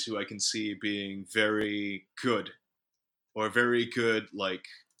guys who I can see being very good, or very good, I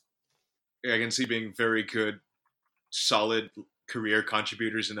can see being very good, solid career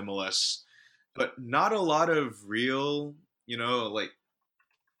contributors in MLS, but not a lot of real,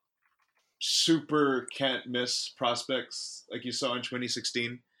 super can't miss prospects like you saw in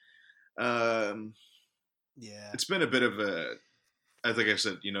 2016. Yeah. It's been a bit of I think I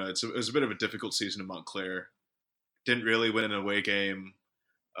said, it was a bit of a difficult season in Montclair. Didn't really win an away game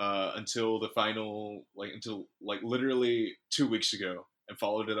until the final, until literally 2 weeks ago, and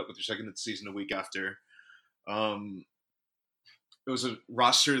followed it up with their second season a week after. It was a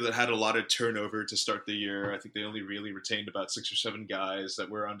roster that had a lot of turnover to start the year. I think they only really retained about 6 or 7 guys that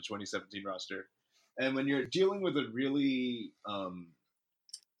were on the 2017 roster. And when you're dealing with a really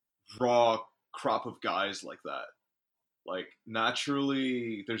raw crop of guys like that,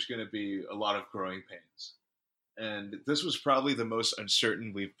 naturally there's going to be a lot of growing pains. And this was probably the most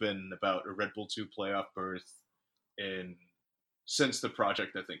uncertain we've been about a Red Bull 2 playoff berth since the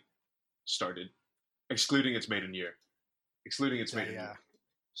project, I think, started, excluding its maiden year. Year.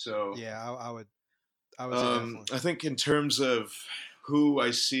 So yeah, I would say I think in terms of who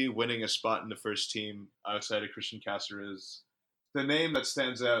I see winning a spot in the first team outside of Christian Cáceres, the name that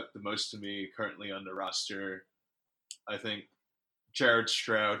stands out the most to me currently on the roster, I think Jared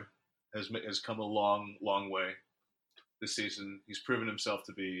Stroud has come a long, long way this season. He's proven himself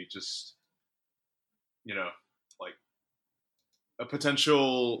to be just, a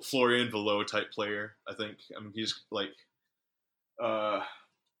potential Florian Valot type player. I think. He's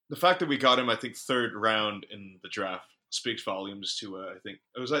the fact that we got him, I think, third round in the draft speaks volumes to. I think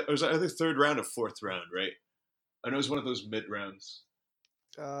it was either third round or fourth round, right? I know it was one of those mid rounds.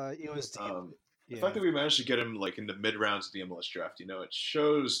 It was. The fact that we managed to get him in the mid rounds of the MLS draft, it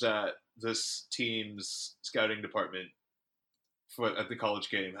shows that this team's scouting department at the college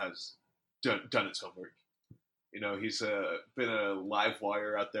game has done its homework. He's been a live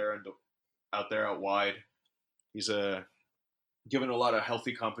wire out there out wide. He's given a lot of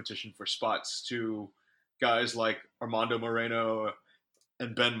healthy competition for spots to guys like Armando Moreno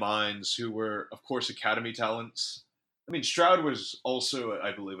and Ben Mines, who were, of course, academy talents. Stroud was also,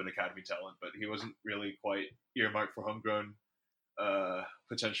 I believe, an academy talent, but he wasn't really quite earmarked for homegrown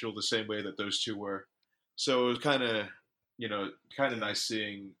potential the same way that those two were. So it was kind of nice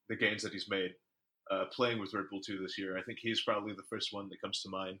seeing the gains that he's made playing with Red Bull 2 this year. I think he's probably the first one that comes to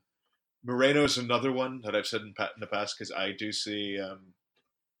mind. Moreno is another one that I've said in the past because I do see a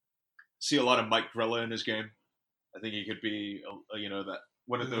lot of Mike Grella in his game. I think he could be, that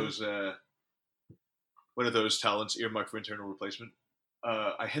one of those one of those talents earmarked for internal replacement.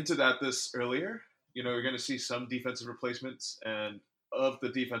 I hinted at this earlier. You're going to see some defensive replacements, and of the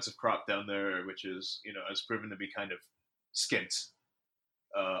defensive crop down there, which is has proven to be kind of skint.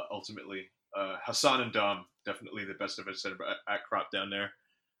 Ultimately, Hassan and Dom definitely the best of us at crop down there.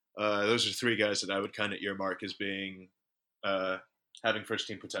 Those are three guys that I would kind of earmark as being having first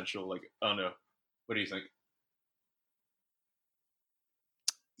team potential. Like, I don't know. What do you think?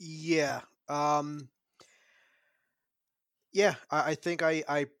 Yeah. Yeah, I think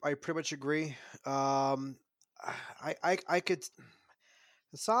I pretty much agree. I could.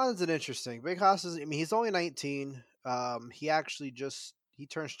 Hassan's an interesting. Big Haas is. I mean, he's only 19. He actually he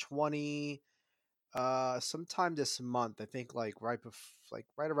turns 20. Sometime this month. I think like right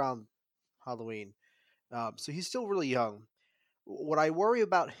around Halloween. So he's still really young. What I worry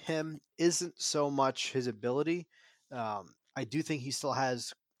about him isn't so much his ability. I do think he still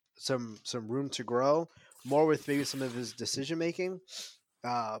has some room to grow, more with maybe some of his decision making.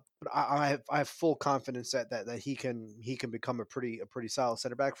 But I have full confidence that he can become a pretty solid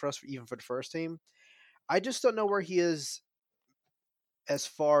center back for us, even for the first team. I just don't know where he is as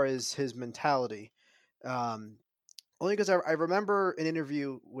far as his mentality. Um, Only because I remember an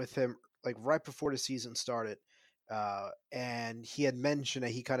interview with him like right before the season started, and he had mentioned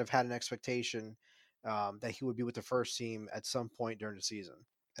that he kind of had an expectation that he would be with the first team at some point during the season,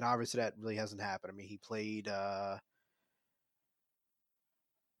 and obviously that really hasn't happened. I mean, he played.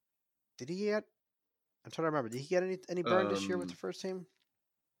 Did he get? I'm trying to remember. Did he get any burn this year with the first team?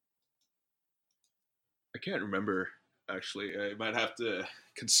 I can't remember actually. I might have to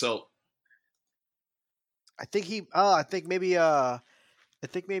consult. I think he. Oh, I think maybe. I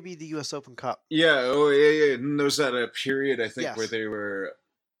think maybe the U.S. Open Cup. Yeah. Oh, yeah. And there was that a period I think Yes.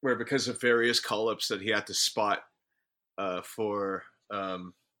 where because of various call-ups that he had to spot for.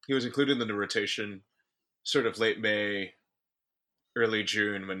 He was included in the rotation, sort of late May, early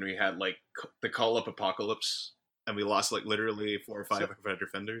June when we had like the call-up apocalypse, and we lost like literally 4 or 5 of our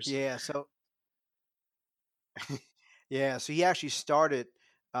defenders. Yeah. So. Yeah. So he actually started.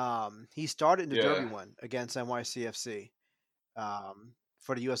 He started in the Derby one against NYCFC.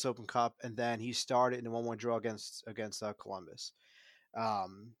 For the U.S. Open Cup, and then he started in the 1-1 draw against Columbus.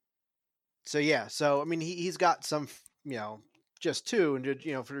 So yeah, so I mean he's got some just two,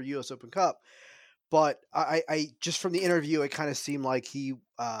 and for the U.S. Open Cup, but I just from the interview it kind of seemed like he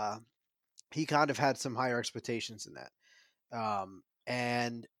kind of had some higher expectations in that,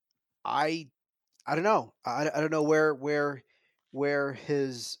 and I don't know, I don't know where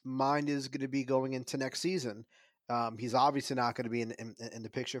his mind is going to be going into next season. He's obviously not going to be in the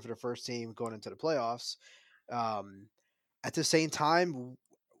picture for the first team going into the playoffs. At the same time,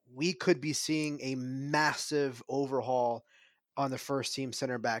 we could be seeing a massive overhaul on the first team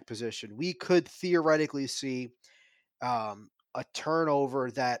center back position. We could theoretically see a turnover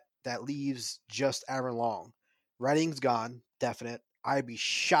that leaves just Aaron Long. Redding's gone, definite. I'd be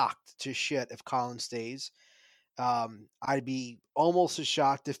shocked to shit if Colin stays. I'd be almost as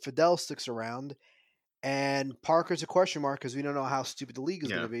shocked if Fidel sticks around. And Parker's a question mark because we don't know how stupid the league is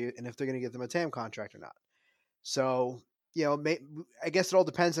going to be and if they're going to give them a TAM contract or not. So, I guess it all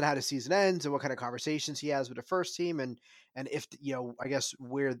depends on how the season ends and what kind of conversations he has with the first team and if, I guess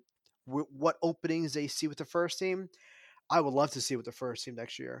what openings they see with the first team. I would love to see with the first team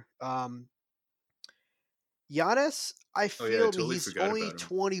next year. Giannis, I feel he's only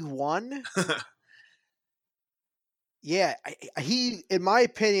 21. Yeah, he, in my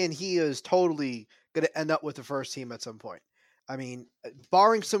opinion, he is totally going to end up with the first team at some point. I mean,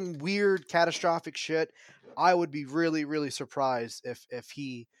 barring some weird catastrophic shit, I would be really, really surprised if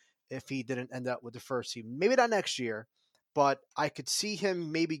he didn't end up with the first team. Maybe not next year, but I could see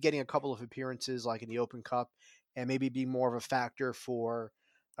him maybe getting a couple of appearances like in the Open Cup and maybe be more of a factor for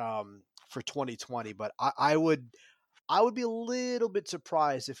 2020. But I would be a little bit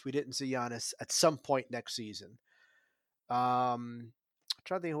surprised if we didn't see Giannis at some point next season. I'm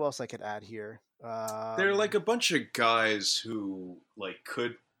trying to think who else I could add here. There are like a bunch of guys who like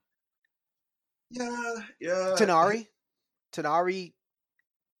could. Yeah. Tanari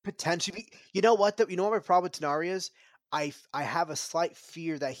potentially. You know what? You know what my problem with Tanari is? I have a slight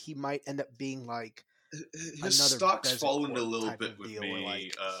fear that he might end up being like his stock's fallen a little bit with me.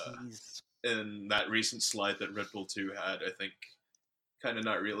 Like in that recent slide that Red Bull 2 had, I think, kind of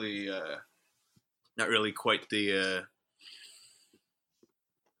not really quite the.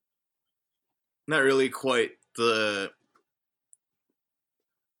 Not really quite the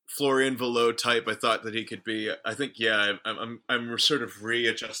Florian Valot type I thought that he could be. I think, yeah, I'm sort of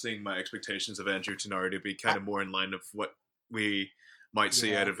readjusting my expectations of Andrew Tinari to be kind of more in line of what we might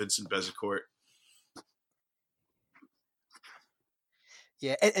see out of Vincent Bezecourt.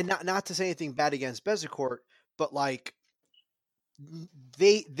 Yeah, and not to say anything bad against Bezecourt, but like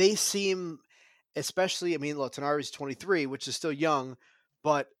they seem, especially. I mean, look, Tanari's 23, which is still young,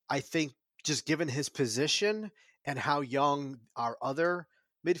 but I think just given his position and how young our other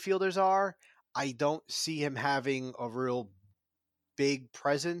midfielders are, I don't see him having a real big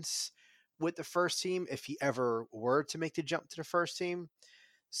presence with the first team if he ever were to make the jump to the first team.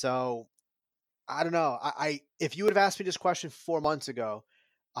 So I don't know. I if you would have asked me this question 4 months ago,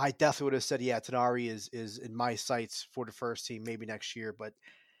 I definitely would have said, yeah, Tanari is in my sights for the first team, maybe next year. But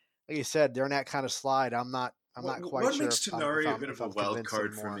like you said, they're in that kind of slide. I'm not quite What sure makes Tenari a bit of a if I'm wild convinced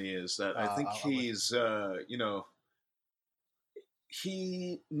card for anymore. me is that I think With he's,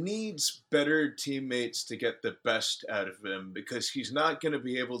 he needs better teammates to get the best out of him because he's not going to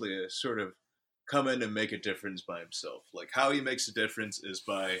be able to sort of come in and make a difference by himself. Like how he makes a difference is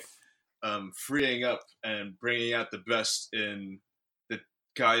by freeing up and bringing out the best in the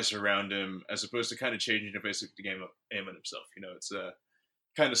guys around him, as opposed to kind of changing the basic game of aim at himself. You know, it's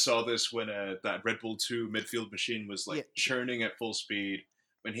kind of saw this when that Red Bull 2 midfield machine was like churning at full speed,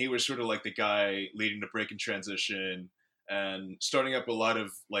 when he was sort of like the guy leading the break in transition and starting up a lot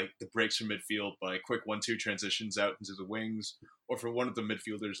of like the breaks from midfield by quick 1-2 transitions out into the wings, or for one of the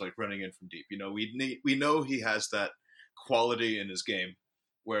midfielders like running in from deep. You know, we know he has that quality in his game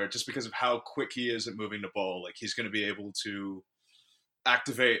where just because of how quick he is at moving the ball, like he's going to be able to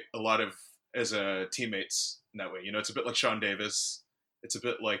activate a lot of as teammates in that way. You know, it's a bit like Sean Davis. It's a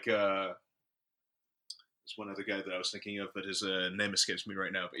bit like there's one other guy that I was thinking of, but his name escapes me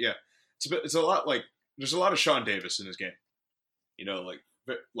right now. But yeah, it's a lot like there's a lot of Sean Davis in his game. You know,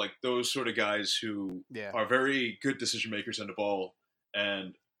 like those sort of guys who are very good decision makers on the ball,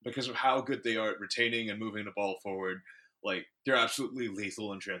 and because of how good they are at retaining and moving the ball forward, like they're absolutely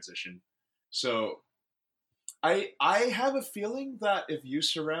lethal in transition. So I have a feeling that if you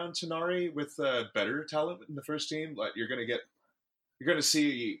surround Tenari with better talent in the first team, like you're gonna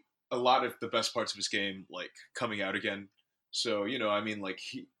see a lot of the best parts of his game like coming out again. So you know, I mean, like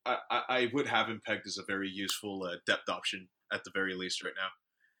I would have him pegged as a very useful depth option at the very least right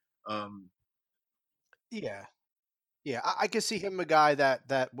now. yeah, yeah, I can see him a guy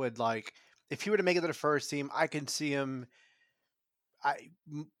that would like if he were to make it to the first team. I can see him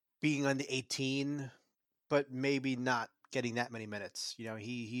being on the 18, but maybe not getting that many minutes. You know,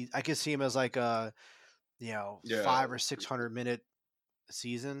 he I can see him as like a 500 or 600 minute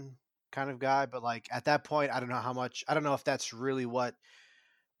season kind of guy. But like at that point, I don't know how much. I don't know if that's really what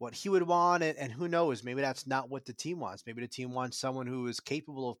he would want, and who knows? Maybe that's not what the team wants. Maybe the team wants someone who is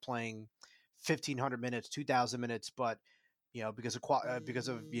capable of playing 1,500 minutes, 2,000 minutes, but because of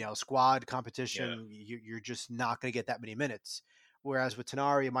squad competition, you're just not going to get that many minutes. Whereas with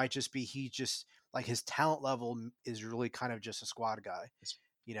Tenari, it might just be he just like his talent level is really kind of just a squad guy.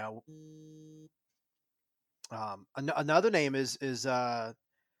 You know, another name is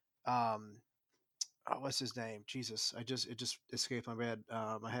what's his name? Jesus, it just escaped my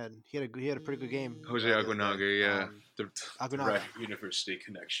head. He had a pretty good game. Jose Aguinaga, yeah, the Aguinaga. University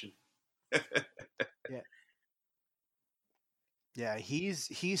connection. Yeah, yeah,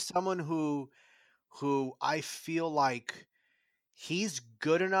 he's someone who I feel like he's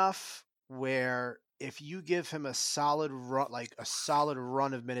good enough where if you give him a solid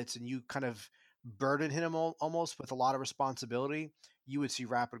run of minutes and you kind of burden him almost with a lot of responsibility, you would see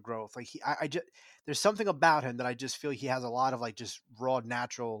rapid growth. Like I just there's something about him that I just feel he has a lot of like just raw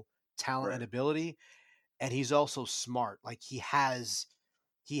natural talent and ability, and he's also smart. Like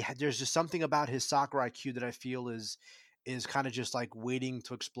there's just something about his soccer IQ that I feel is kind of just like waiting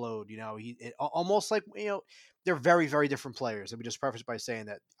to explode. You know, almost like they're very very different players. Let me just preface by saying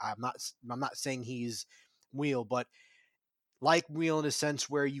that I'm not saying he's Wheel, but like Wheel in a sense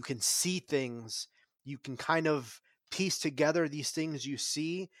where you can see things, you can kind of piece together these things you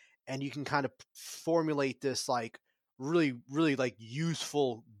see, and you can kind of formulate this like really really like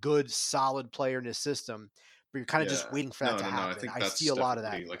useful, good, solid player in his system. But you're kind of just waiting for that to happen. I think that's see a lot of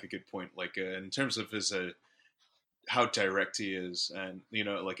that. Like a good point. Like in terms of his how direct he is, and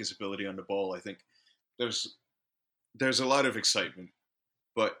like his ability on the ball, I think there's a lot of excitement.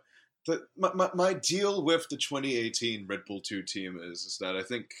 But my deal with the 2018 Red Bull 2 team is that I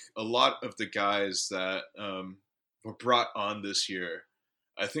think a lot of the guys that were brought on this year,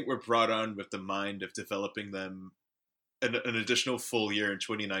 I think were brought on with the mind of developing them an additional full year in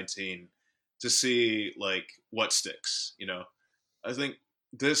 2019 to see like what sticks. I think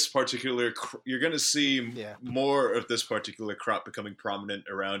this particular you're going to see more of this particular crop becoming prominent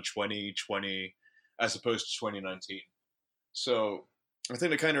around 2020 as opposed to 2019. So I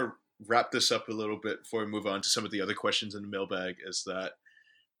think to kind of wrap this up a little bit before we move on to some of the other questions in the mailbag is that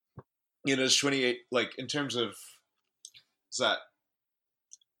it's 28. Like in terms of that,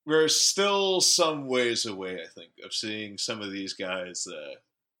 we're still some ways away, I think, of seeing some of these guys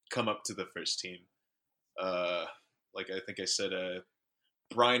come up to the first team. Like I think I said,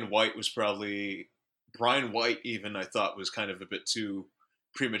 Brian White was probably Brian White. Even I thought was kind of a bit too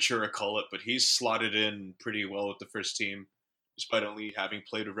premature a call it, but he's slotted in pretty well with the first team, despite only having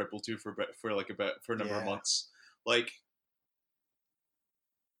played with Red Bull 2 for a number of months. Like,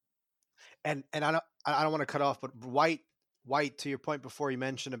 and I don't want to cut off, but White, to your point before you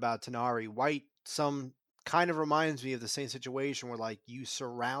mentioned about Tonari, White, some kind of reminds me of the same situation where like you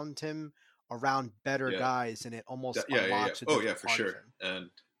surround him around better guys, and it almost unlocks. Oh yeah, for sure. And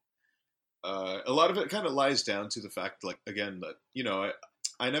a lot of it kind of lies down to the fact, like again, that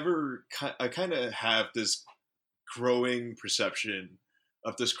I kind of have this growing perception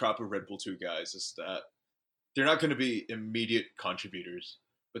of this crop of Red Bull 2 guys is that they're not going to be immediate contributors,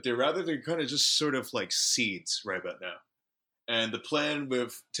 but they're kind of just sort of like seeds right about now. And the plan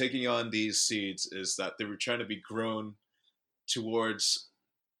with taking on these seeds is that they were trying to be grown towards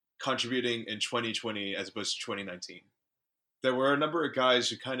contributing in 2020 as opposed to 2019. There were a number of guys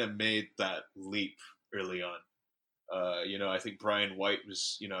who kind of made that leap early on. I think Brian White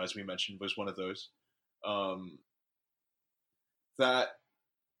was, as we mentioned, was one of those. That,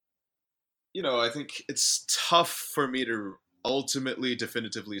 I think it's tough for me to ultimately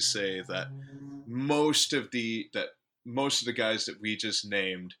definitively say that most of the guys that we just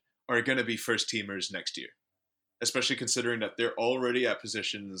named are going to be first teamers next year, especially considering that they're already at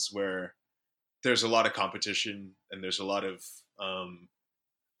positions where there's a lot of competition and there's a lot of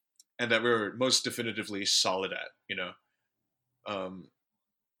and that we're most definitively solid at.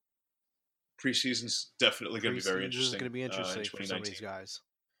 Preseason's definitely going to be very interesting. It's going to be interesting for some of these guys.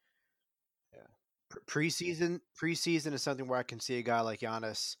 Yeah, preseason is something where I can see a guy like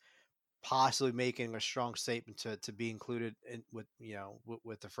Giannis possibly making a strong statement to be included with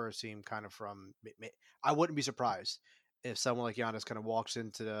the first team. Kind of from, I wouldn't be surprised if someone like Giannis kind of walks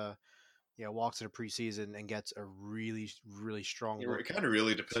into preseason and gets a really, really strong. It kind of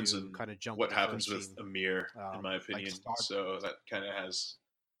really depends on kind of what happens with Amir, in my opinion. So that kind of has.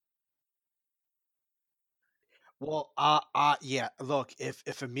 Well, yeah. Look,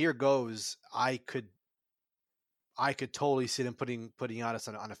 if Amir goes, I could totally see them putting Giannis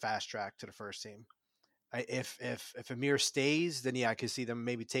on a fast track to the first team. If Amir stays, then I could see them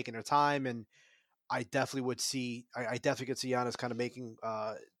maybe taking their time, and I definitely would see. I definitely could see Giannis kind of making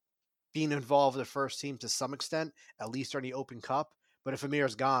being involved with the first team to some extent, at least during the Open Cup. But if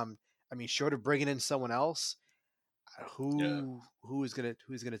Amir's gone, I mean, short of bringing in someone else, who's gonna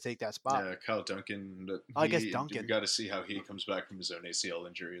take that spot? Yeah, Kyle Duncan. I guess Duncan. We got to see how he comes back from his own ACL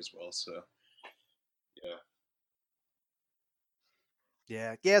injury as well. So, yeah.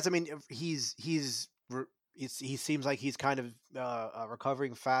 Yeah. Yes. I mean, he seems like he's kind of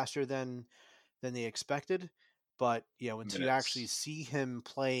recovering faster than they expected. But until you actually see him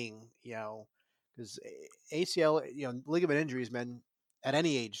playing, because ACL, ligament injuries, man, at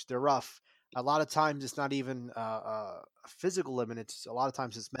any age they're rough. A lot of times it's not even a physical limit. It's a lot of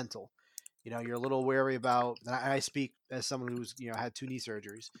times it's mental. You're a little wary about. And I speak as someone who's had 2 knee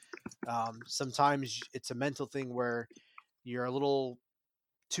surgeries. Sometimes it's a mental thing where you're a little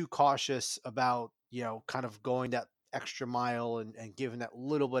too cautious about kind of going that extra mile and giving that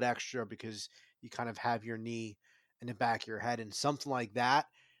little bit extra because you kind of have your knee in the back of your head, and something like that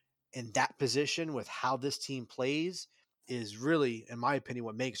in that position with how this team plays is really, in my opinion,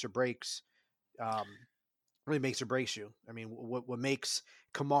 what makes or breaks. Really makes or breaks you. I mean, what makes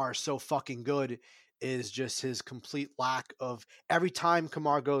Kamar so fucking good is just his complete lack of. Every time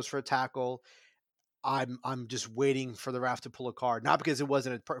Kamar goes for a tackle, I'm just waiting for the ref to pull a card. Not because it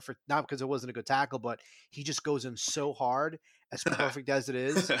wasn't a good tackle, but he just goes in so hard, as perfect as it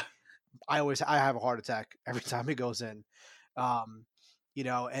is. I have a heart attack every time he goes in. And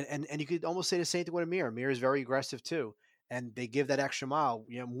you could almost say the same thing with Amir. Amir is very aggressive too. And they give that extra mile,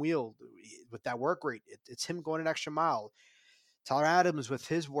 Wheel with that work rate. It's him going an extra mile. Tyler Adams with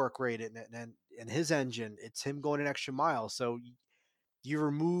his work rate and his engine, it's him going an extra mile. So you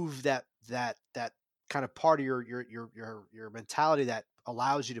remove that kind of part of your mentality that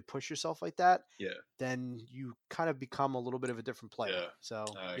allows you to push yourself like that. Yeah. Then you kind of become a little bit of a different player. Yeah. So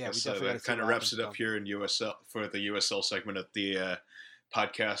we definitely that kind of wraps it up here in USL for the USL segment of the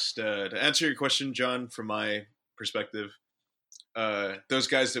podcast. To answer your question, John, from my perspective, those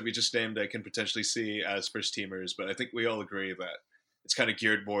guys that we just named I can potentially see as first teamers, but I think we all agree that it's kind of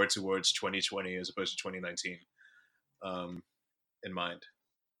geared more towards 2020 as opposed to 2019 in mind.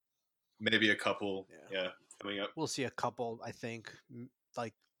 Maybe a couple, coming up. We'll see a couple, I think,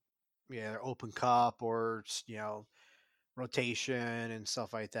 like their Open Cup or rotation and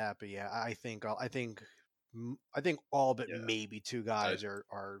stuff like that. But yeah, I think all but Yeah, maybe two I, guys are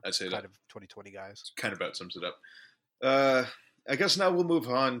I'd say kind that of 2020 guys. kind of about sums it up. I guess now we'll move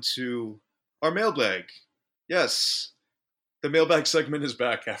on to our mailbag. Yes, the mailbag segment is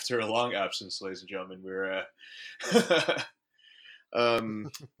back after a long absence, ladies and gentlemen. We're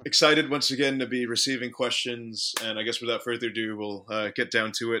excited once again to be receiving questions, and I guess without further ado, we'll get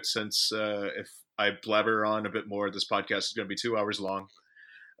down to it. Since if I blabber on a bit more, this podcast is going to be 2 hours long.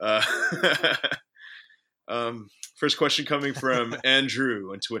 Uh, first question coming from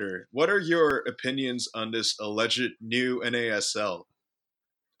Andrew on Twitter. What are your opinions on this alleged new NASL?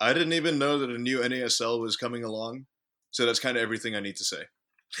 I didn't even know that a new NASL was coming along, so that's kind of everything I need to say.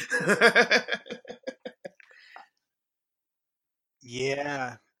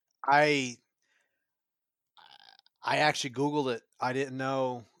 Yeah, I actually Googled it. I didn't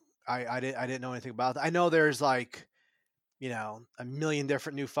know. I didn't know anything about it. I know there's like a million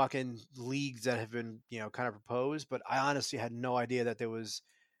different new fucking leagues that have been kind of proposed, but I honestly had no idea that there was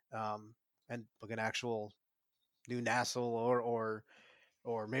and like an actual new NASL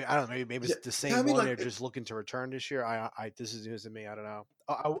or maybe I don't know, maybe Yeah, it's the I same mean, one like, they're just looking to return this year. I this is news to me. I don't know.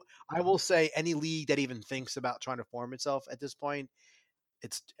 I will say any league that even thinks about trying to form itself at this point,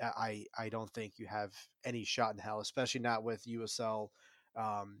 I don't think you have any shot in hell, especially not with USL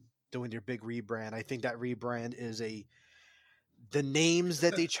doing their big rebrand. I think that rebrand is the names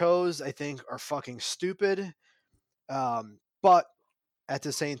that they chose, I think, are fucking stupid. But at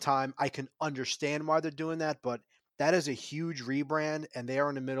the same time, I can understand why they're doing that. But that is a huge rebrand, and they are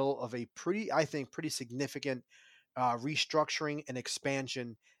in the middle of a pretty significant restructuring and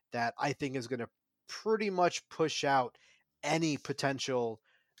expansion that I think is going to pretty much push out any potential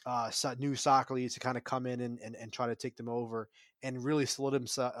new soccer leagues to kind of come in and try to take them over and really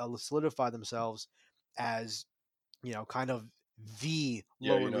solidify themselves as kind of the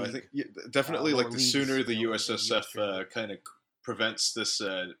yeah, I think definitely lower like the leagues sooner the in the U.S. USSF Premier League. kind of prevents this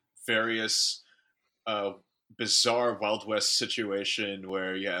various uh, bizarre Wild West situation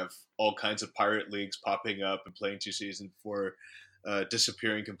where you have all kinds of pirate leagues popping up and playing 2 seasons before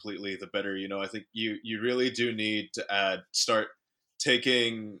disappearing completely, the better. I think you really do need to start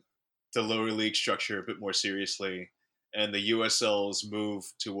taking the lower league structure a bit more seriously, and the USL's move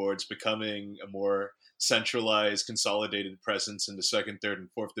towards becoming a more centralized, consolidated presence in the second, third, and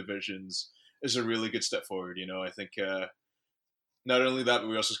fourth divisions is a really good step forward. I think not only that, but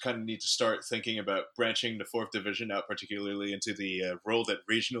we also kind of need to start thinking about branching the fourth division out, particularly into the role that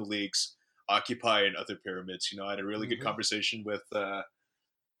regional leagues occupy in other pyramids. I had a really good conversation with a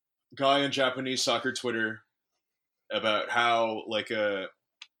guy on Japanese soccer Twitter about how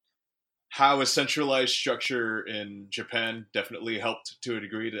a centralized structure in Japan definitely helped to a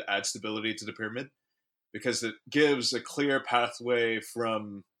degree to add stability to the pyramid, because it gives a clear pathway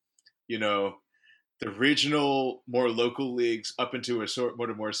from the regional, more local leagues up into a sort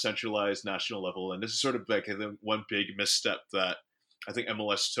of more centralized national level. And this is sort of like one big misstep that I think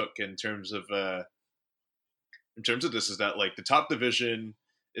MLS took in terms of this, is that like the top division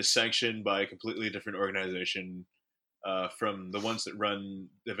is sanctioned by a completely different organization from the ones that run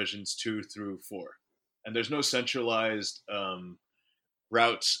divisions 2 through 4, and there's no centralized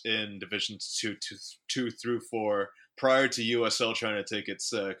routes in divisions 2 through 4 prior to USL trying to take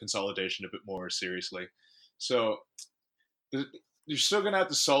its consolidation a bit more seriously. So you're still going to have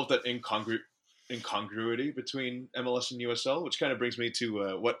to solve that incongruity between MLS and USL, which kind of brings me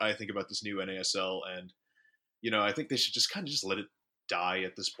to what I think about this new NASL. And I think they should just kind of just let it die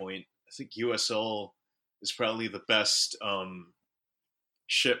at this point. I think USL is probably the best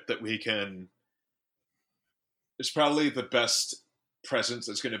ship that we can. It's probably the best presence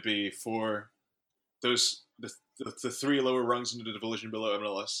that's going to be for those the 3 lower rungs into the division below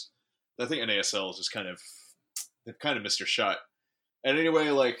MLS. I think NASL is just they've kind of missed their shot. And anyway,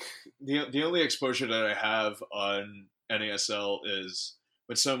 like the only exposure that I have on NASL is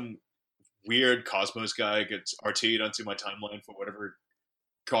when some weird Cosmos guy gets RT'd onto my timeline for whatever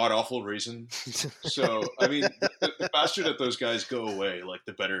god awful reason. So I mean, the faster that those guys go away, like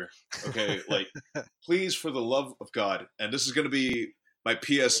the better. Okay, like please, for the love of God, and this is going to be my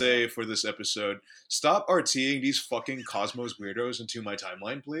PSA for this episode: stop RTing these fucking Cosmos weirdos into my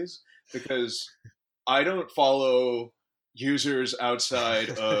timeline, please, because I don't follow users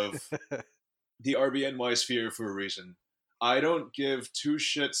outside of the RBNY sphere for a reason. I don't give 2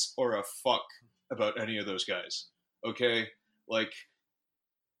 shits or a fuck about any of those guys. Okay, like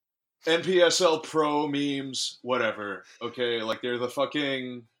NPSL Pro memes, whatever. Okay, like they're the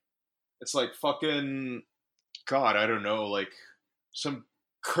fucking. It's like fucking. God, I don't know. Like some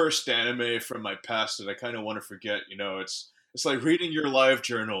cursed anime from my past that I kind of want to forget. You know, it's like reading your live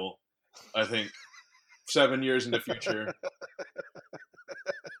journal. I think 7 years in the future.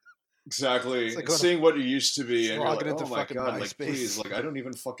 Exactly. It's like And going seeing what you used to be, and you're like, logging into oh my fucking god, like MySpace. please, like I don't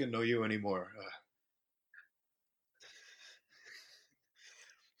even fucking know you anymore.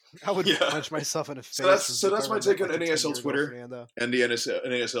 I would Yeah. punch myself in the face. So that's my take on like a NASL 10-year-ago Twitter Fernando. and the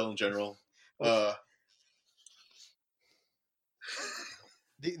NASL in general.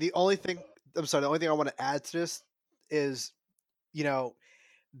 The only thing the only thing I want to add to this is, you know,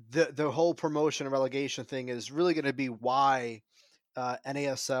 the whole promotion and relegation thing is really going to be why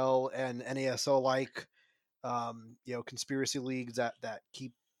NASL and NASL like you know, conspiracy leagues that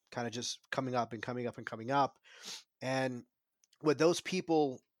keep kind of just coming up and coming up and coming up, and with those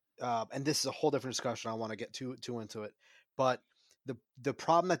people, and this is a whole different discussion. I want to get too into it, but the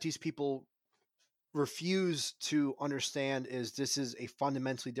problem that these people refuse to understand is this is a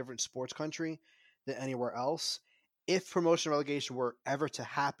fundamentally different sports country than anywhere else. If promotion and relegation were ever to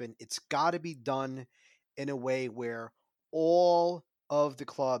happen, it's got to be done in a way where all of the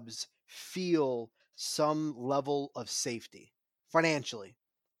clubs feel some level of safety financially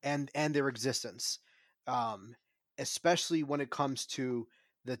and their existence, um, especially when it comes to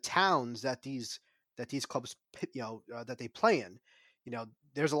the towns that these clubs, you know, that they play in. You know,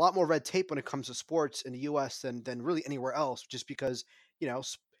 there's a lot more red tape when it comes to sports in the U.S. than really anywhere else, just because, you know,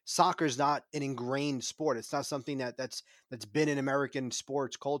 soccer is not an ingrained sport. It's not something that's been in American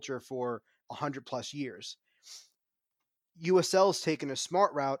sports culture for 100+ years. USL's taken a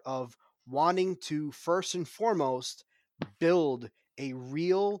smart route of wanting to first and foremost build a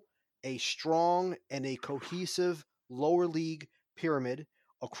real, a strong, and a cohesive lower league pyramid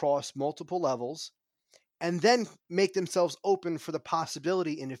across multiple levels, and then make themselves open for the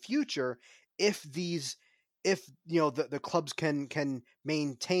possibility in the future, if you know the clubs can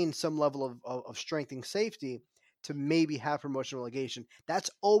maintain some level of strength and safety, to maybe have promotion relegation.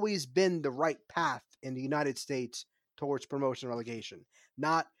 That's always been the right path in the United States towards promotion relegation,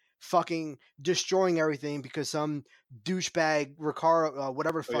 not fucking destroying everything because some douchebag Ricardo,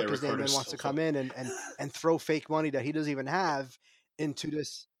 whatever fuck his name is, wants to come in and throw fake money that he doesn't even have into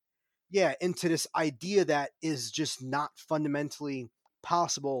this. Yeah, into this idea that is just not fundamentally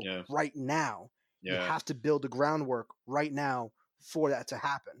possible right now. You have to build the groundwork right now for that to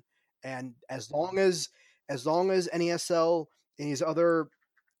happen. And as long as NASL and these other,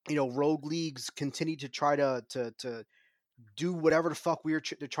 you know, rogue leagues continue to try to do whatever the fuck they're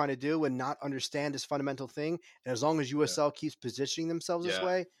trying to do and not understand this fundamental thing, and as long as USL keeps positioning themselves this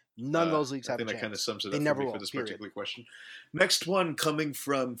way, none of those leagues have a chance. I think that kind of sums it They up never for me will, for this period. particular question. Next one coming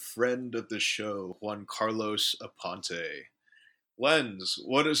from friend of the show, Juan Carlos Aponte. Lens,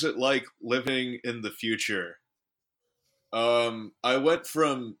 what is it like living in the future? I went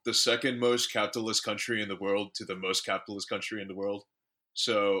from the second most capitalist country in the world to the most capitalist country in the world.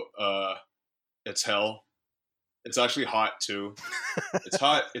 So, it's hell. It's actually hot too. It's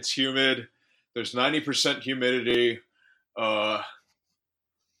hot. It's humid. There's 90% humidity.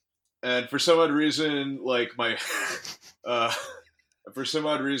 And for some odd reason, like my, for some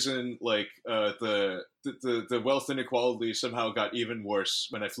odd reason, like the wealth inequality somehow got even worse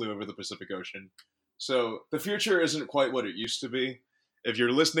when I flew over the Pacific Ocean. So the future isn't quite what it used to be. If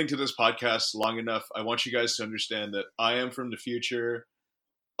you're listening to this podcast long enough, I want you guys to understand that I am from the future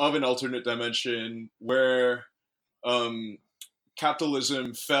of an alternate dimension where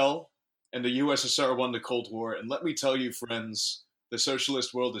capitalism fell and the USSR won the Cold War. And let me tell you, friends, the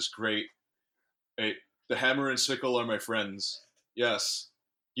socialist world is great. Hey, the hammer and sickle are my friends. Yes.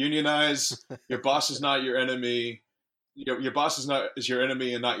 Unionize. Your boss is not your enemy. Your boss is your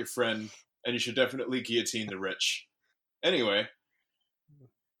enemy and not your friend. And you should definitely guillotine the rich. Anyway.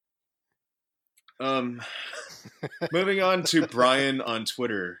 Moving on to Brian on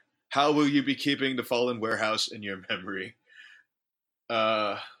Twitter. How will you be keeping the fallen warehouse in your memory?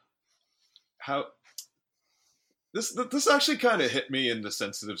 This actually kind of hit me in the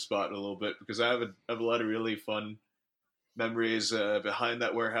sensitive spot a little bit, because I have a lot of really fun memories behind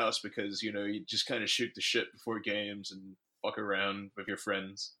that warehouse, because, you know, you just kind of shoot the shit before games and fuck around with your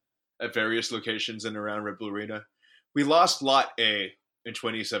friends at various locations in and around Red Bull Arena. We lost Lot A in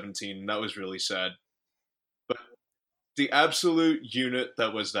 2017, and that was really sad. But the absolute unit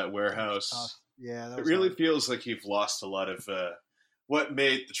that was that warehouse, it really feels like you've lost a lot of what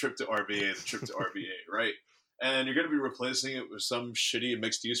made the trip to RBA the trip to RBA, right? And you're going to be replacing it with some shitty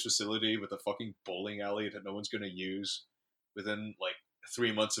mixed-use facility with a fucking bowling alley that no one's going to use within, like,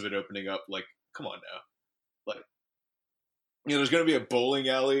 3 months of it opening up. Like, come on now. Like, you know, there's going to be a bowling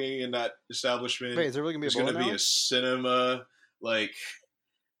alley in that establishment. Wait, is there really going to be a bowling alley? There's going to be a cinema. Like,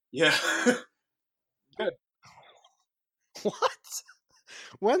 Yeah. What?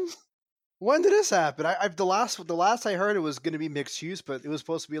 When? When did this happen? I've the last I heard it was going to be mixed use, but it was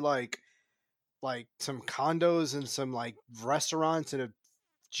supposed to be like some condos and some like restaurants and a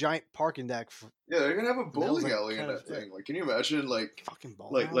giant parking deck. Yeah, they're gonna have a And that was bowling like alley in kind of that thing. Like, can you imagine? Like, fucking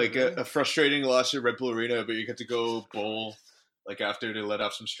bowling alley, like really? a frustrating loss at Red Bull Arena, but you get to go bowl like after to let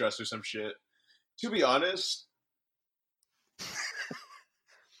off some stress or some shit. To be honest,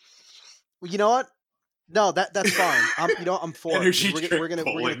 Well, you know what? No, that's fine. I'm for Energy it. drink We're gonna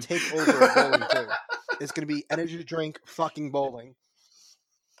bowling. take over bowling too. It's gonna be energy drink fucking bowling,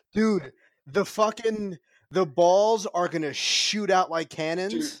 dude. The balls are gonna shoot out like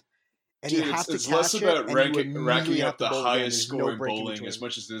cannons, Dude, and you dude, have to it's less catch it, about and you immediately racking have up to the bowl again. highest There's score no in break in bowling between. as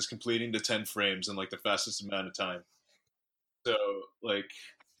much as it is completing the 10 frames in like the fastest amount of time. So, like,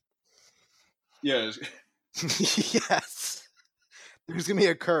 yeah, Yes, there's gonna be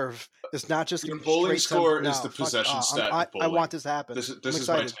a curve. It's not just your gonna be bowling straight score no, is the fuck, possession stat I of bowling. want this to happen. This I'm is my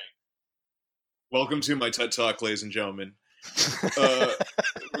excited. take. Welcome to my TED Talk, ladies and gentlemen. In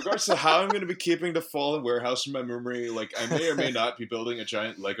regards to how I'm going to be keeping the Fallen Warehouse in my memory, like I may or may not be building a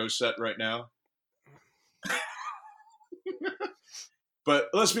giant Lego set right now. But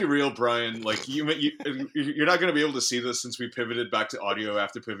let's be real, Brian. Like you're not going to be able to see this since we pivoted back to audio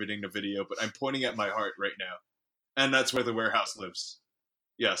after pivoting to video. But I'm pointing at my heart right now, and that's where the warehouse lives.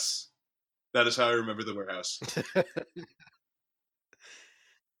 Yes, that is how I remember the warehouse.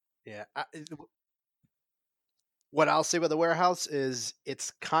 Yeah. What I'll say about the warehouse is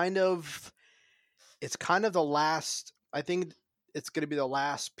it's kind of the last. I think it's going to be the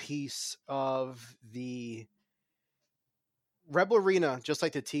last piece of the Rebel Arena, just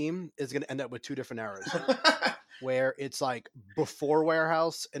like the team, is going to end up with two different eras, where it's like before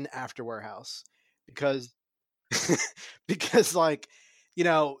warehouse and after warehouse, because because like you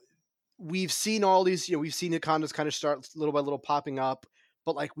know we've seen all these, we've seen the condos kind of start little by little popping up,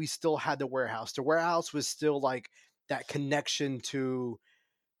 but like we still had the warehouse. The warehouse was still like that connection to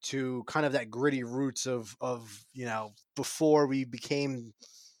kind of that gritty roots of before we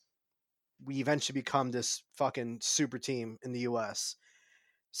eventually become this fucking super team in the US.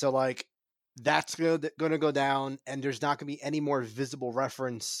 So like that's gonna go down, and there's not gonna be any more visible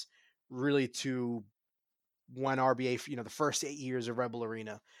reference really to when RBA, the first 8 years of Rebel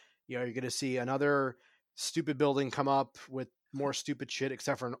Arena. You're going to see another stupid building come up with more stupid shit,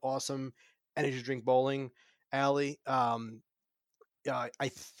 except for an awesome energy drink bowling alley. I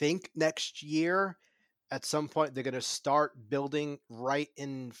think next year, at some point, they're going to start building right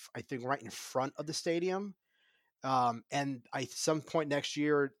in front of the stadium. And some point next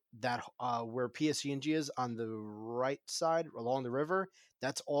year, that where PSG is on the right side along the river,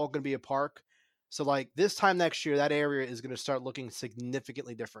 that's all going to be a park. So like this time next year, that area is going to start looking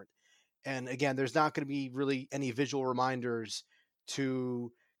significantly different. And again, there's not going to be really any visual reminders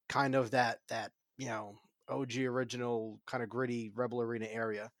to kind of that OG original kind of gritty Rebel Arena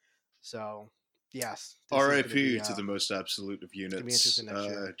area. So yes, R.I.P. to the most absolute of units. interesting next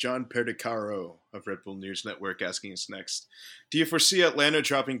year. John Perdicaro of Red Bull News Network asking us next: do you foresee Atlanta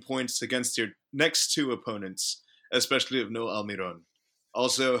dropping points against their next two opponents, especially of no Almiron?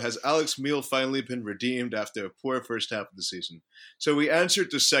 Also, has Alex Meal finally been redeemed after a poor first half of the season? So we answered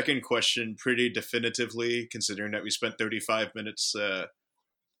the second question pretty definitively, considering that we spent 35 minutes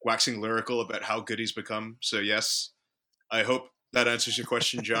waxing lyrical about how good he's become. So yes, I hope that answers your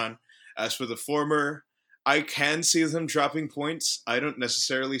question, John. As for the former, I can see them dropping points. I don't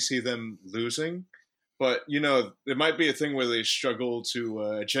necessarily see them losing. But, there might be a thing where they struggle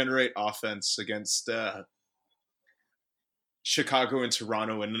to generate offense against Chicago and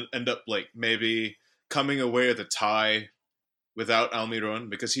Toronto and end up, like, maybe coming away with a tie without Almiron,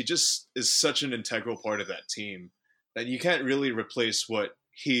 because he just is such an integral part of that team that you can't really replace what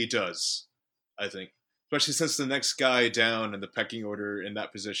he does, I think. Especially since the next guy down in the pecking order in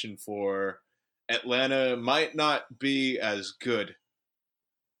that position for Atlanta might not be as good.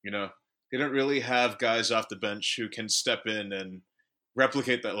 They don't really have guys off the bench who can step in and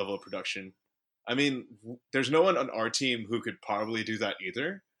replicate that level of production. I mean, there's no one on our team who could probably do that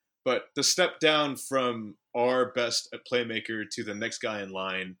either. But the step down from our best playmaker to the next guy in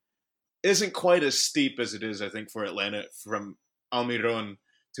line isn't quite as steep as it is, I think, for Atlanta from Almiron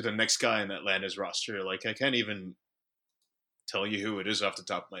to the next guy in Atlanta's roster. Like, I can't even tell you who it is off the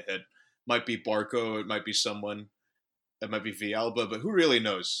top of my head. Might be Barco, it might be someone, it might be Villalba, but who really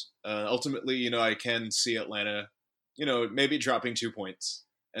knows? Ultimately, I can see Atlanta, maybe dropping 2 points.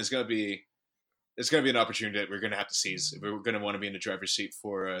 And it's gonna be an opportunity that we're gonna have to seize if we're gonna want to be in the driver's seat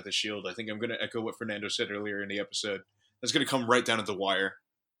for the Shield. I think I'm gonna echo what Fernando said earlier in the episode. That's gonna come right down to the wire.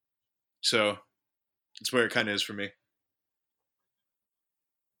 So it's where it kind of is for me.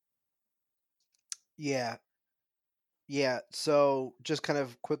 Yeah. Yeah. So just kind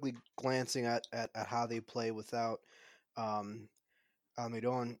of quickly glancing at how they play without um,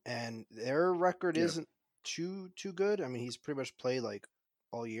 Almiron, and their record Yeah. isn't too good. I mean, he's pretty much played like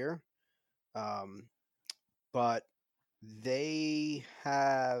all year, um, but they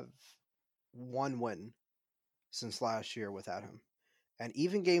have one win since last year without him, and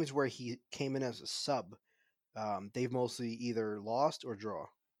even games where he came in as a sub, they've mostly either lost or draw.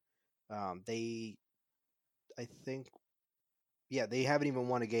 They, I think, yeah, they haven't even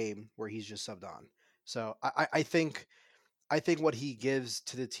won a game where he's just subbed on. So I think what he gives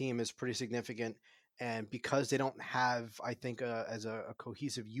to the team is pretty significant, and because they don't have, I think, as a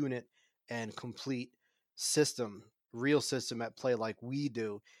cohesive unit and complete system, real system at play like we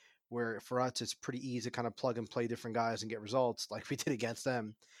do, where for us it's pretty easy to kind of plug and play different guys and get results like we did against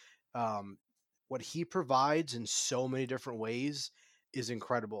them. Um, what he provides in so many different ways is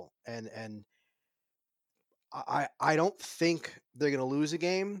incredible, and I don't think they're going to lose a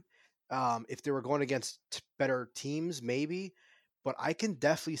game. If they were going against better teams, maybe, but I can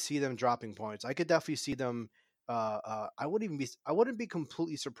definitely see them dropping points. I could definitely see them. I wouldn't be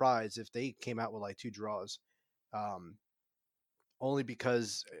completely surprised if they came out with like 2 draws, um, only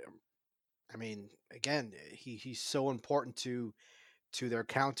because I mean, again, he's so important to their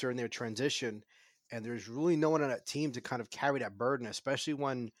counter and their transition, and there's really no one on that team to kind of carry that burden, especially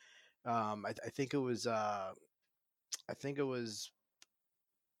when I think it was I think it was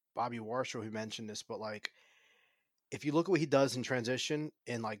Bobby Warshaw who mentioned this, but like if you look at what he does in transition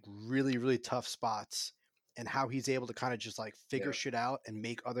in like really tough spots and how he's able to kind of just like figure Yeah. shit out and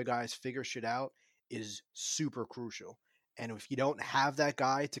make other guys figure shit out is super crucial. And if you don't have that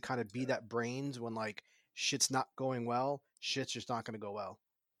guy to kind of be that brains when like shit's not going well, shit's just not going to go well.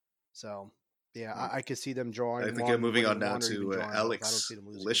 So yeah, I could see them I drawing think one, moving on winning now one, or even to drawing both. I don't Alex see them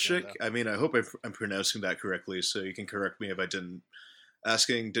losing again, Lishik. though. I mean, I hope I'm pronouncing that correctly, so you can correct me if I didn't.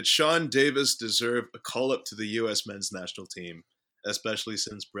 Asking, did Sean Davis deserve a call-up to the U.S. men's national team, especially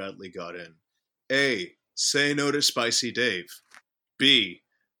since Bradley got in? A, say no to Spicy Dave. B,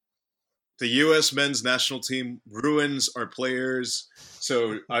 the U.S. men's national team ruins our players,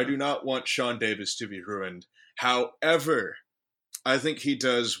 so I do not want Sean Davis to be ruined. However, I think he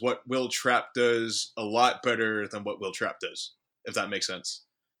does what Will Trapp does a lot better than what Will Trapp does, if that makes sense.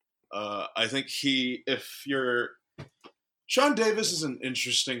 I think if you're Sean Davis is an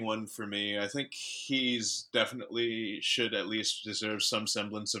interesting one for me. I think he's definitely should at least deserve some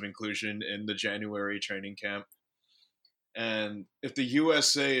semblance of inclusion in the January training camp. And if the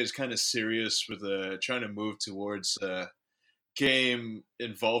USA is kind of serious with trying to move towards a game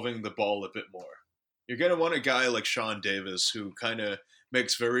involving the ball a bit more, you're going to want a guy like Sean Davis who kind of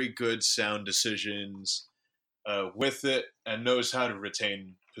makes very good, sound decisions with it and knows how to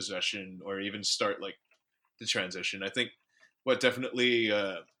retain possession or even start like the transition. I think what definitely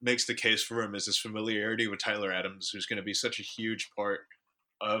makes the case for him is his familiarity with Tyler Adams, who's going to be such a huge part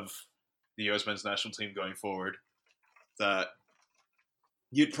of the U.S. men's national team going forward, that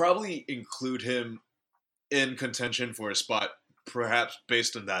you'd probably include him in contention for a spot, perhaps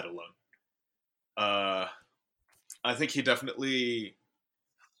based on that alone. I think he definitely,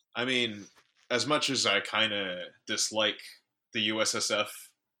 I mean, as much as I kind of dislike the USSF,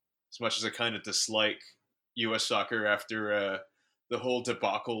 as much as I kind of dislike U.S. soccer after the whole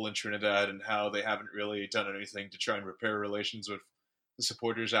debacle in Trinidad and how they haven't really done anything to try and repair relations with the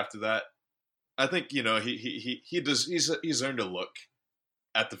supporters after that, I think he's earned a look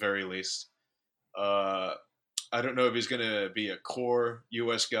at the very least. I don't know if he's going to be a core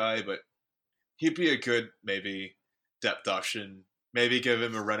U.S. guy, but he'd be a good maybe depth option. Maybe give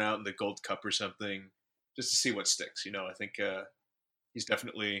him a run out in the Gold Cup or something, just to see what sticks. I think he's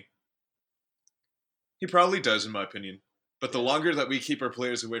definitely. He probably does, in my opinion. But the longer that we keep our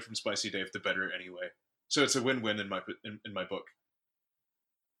players away from Spicy Dave, the better anyway. So it's a win-win in my book.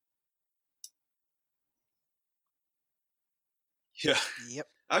 Yeah. Yep.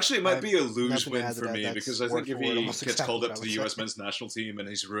 Actually, it might be a lose nothing to win add to for that. me That's because I word think if for word he almost gets exactly called what up I to the would U.S. say. men's national team and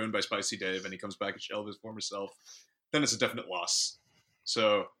he's ruined by Spicy Dave and he comes back a shell of his former self, then it's a definite loss.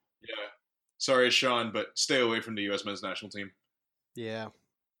 So, yeah. Sorry, Sean, but stay away from the U.S. men's national team. Yeah.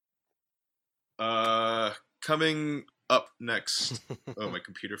 Coming up next. Oh, my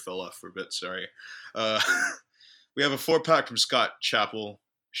computer fell off for a bit. Sorry. We have a 4-pack from Scott Chappell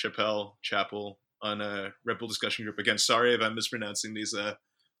on a Red Bull discussion group. Again, sorry if I'm mispronouncing these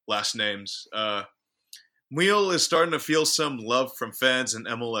last names. Mule is starting to feel some love from fans in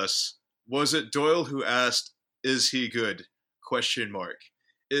MLS. Was it Doyle who asked, "Is he good?" ?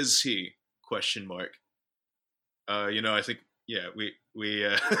 Is he? Question mark. I think we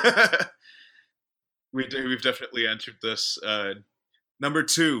we've definitely answered this. Number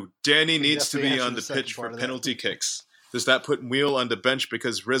 2, Danny needs to be on the pitch for penalty kicks. Does that put Wheel on the bench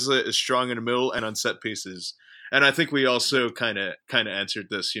because Rizza is strong in the middle and on set pieces? And I think we also kind of answered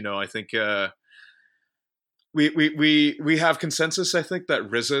this. I think we have consensus. I think that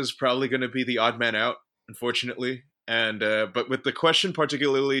Rizza is probably going to be the odd man out, unfortunately. And but with the question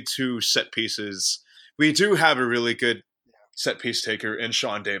particularly to set pieces, we do have a really good set piece taker in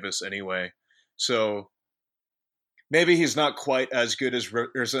Sean Davis anyway. So maybe he's not quite as good as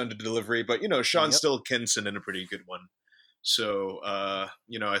Rizza under delivery, but Sean's still Kinson in a pretty good one. So I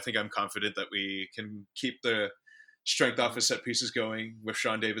think I'm confident that we can keep the strength off of set pieces going with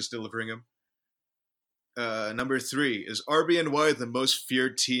Sean Davis delivering them. Number 3, is RBNY the most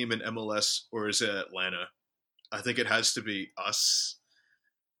feared team in MLS, or is it Atlanta? I think it has to be us.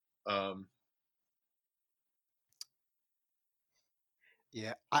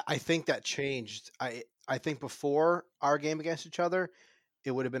 Yeah, I think that changed. I think before our game against each other,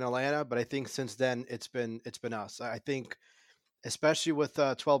 it would have been Atlanta, but I think since then it's been us. I think, especially with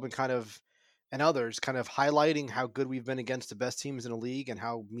 12 and others kind of highlighting how good we've been against the best teams in the league and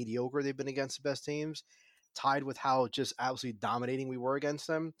how mediocre they've been against the best teams, tied with how just absolutely dominating we were against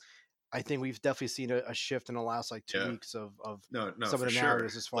them. I think we've definitely seen a shift in the last 2 weeks of no, some of the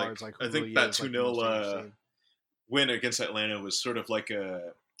narratives as far as who I think really that is, 2-0 win against Atlanta was sort of like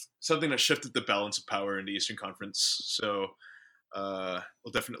something that shifted the balance of power in the Eastern Conference. So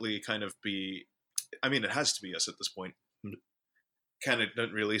we'll definitely kind of be. I mean, it has to be us at this point. Kind of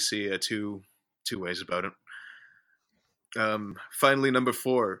don't really see two ways about it. Finally, number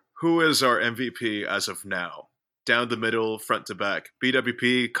 4. Who is our MVP as of now? Down the middle, front to back.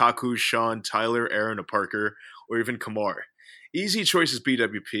 BWP, Kaku, Sean, Tyler, Aaron, or Parker, or even Kamar. Easy choice is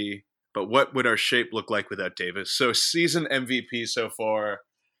BWP, but what would our shape look like without Davis? So season MVP so far.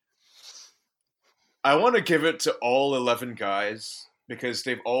 I want to give it to all 11 guys because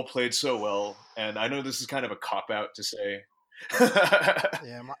they've all played so well, and I know this is kind of a cop-out to say.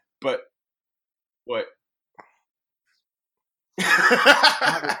 Yeah, but what?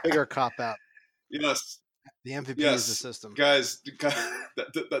 I have a bigger cop-out. Yes. The MVP is the system. Guys,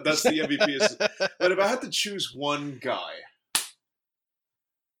 that's the MVP. But if I had to choose one guy,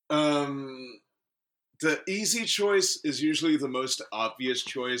 the easy choice is usually the most obvious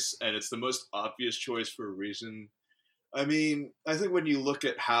choice, and it's the most obvious choice for a reason. I mean, I think when you look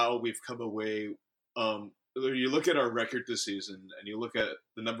at how we've come away, you look at our record this season, and you look at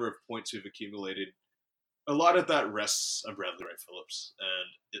the number of points we've accumulated, a lot of that rests on Bradley Wright Phillips,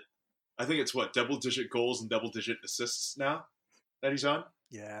 and I think it's double-digit goals and double-digit assists now that he's on?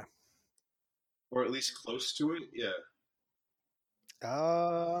 Yeah. Or at least close to it? Yeah.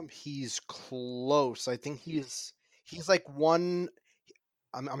 He's close. I think he's like one.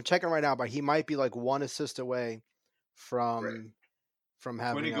 I'm checking right now, but he might be like one assist away from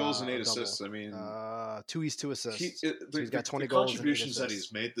having 20 goals and 8 assists. I mean, 2 assists. So he's got 20 the goals. Contributions that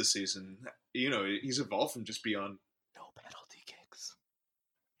he's made this season, he's evolved from just beyond. No penalty kicks.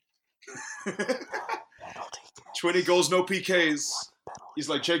 20 goals, no PKs. He's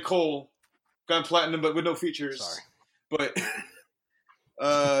like J. Cole, gone platinum but with no features. Sorry. But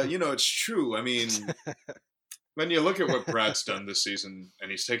it's true. I mean, when you look at what Brad's done this season, and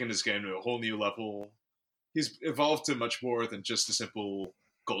he's taken his game to a whole new level, he's evolved to much more than just a simple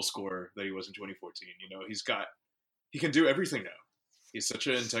goal scorer that he was in 2014. He can do everything now. He's such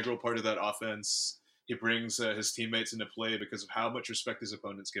an integral part of that offense. He brings his teammates into play because of how much respect his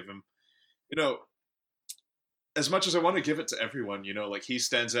opponents give him. As much as I want to give it to everyone, he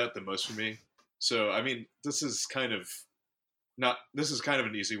stands out the most for me. So, I mean, this is kind of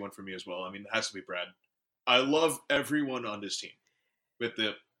an easy one for me as well. I mean, it has to be Brad. I love everyone on this team, with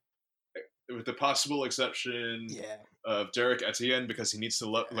the possible exception of Derek Etienne because he needs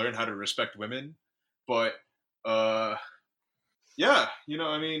to learn how to respect women. But I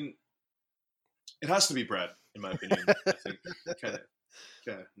mean, it has to be Brad in my opinion. I think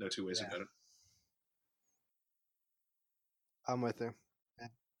kind of no two ways about it. I'm with you.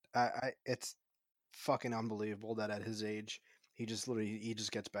 It's fucking unbelievable that at his age he just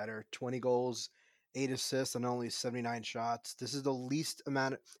gets better. 20 goals, 8 assists, and only 79 shots. This is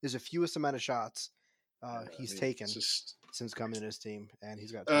the fewest amount of shots he's taken since coming to his team, and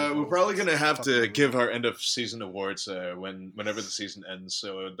he's got. We're probably gonna have to give our end of season awards whenever the season ends.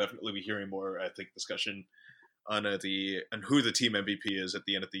 So I'll definitely be hearing more, I think, discussion on who the team MVP is at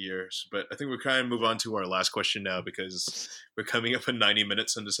the end of the year. But I think we're kind of move on to our last question now because we're coming up on 90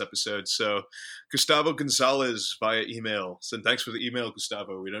 minutes on this episode. So Gustavo Gonzalez via email. So thanks for the email,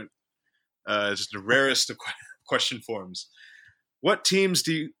 Gustavo. We don't just the rarest of question forms. What teams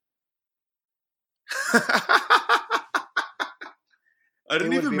do you? I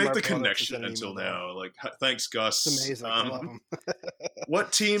didn't even make the connection until now. Like, thanks, Gus. It's amazing. I love him.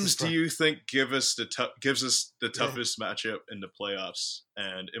 What teams do you think gives us the toughest matchup in the playoffs?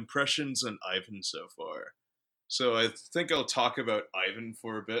 And impressions on Ivan so far. So I think I'll talk about Ivan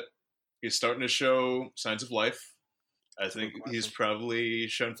for a bit. He's starting to show signs of life. I think he's probably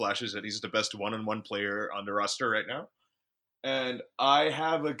shown flashes that he's the best one-on-one player on the roster right now. And I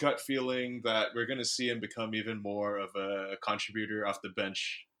have a gut feeling that we're going to see him become even more of a contributor off the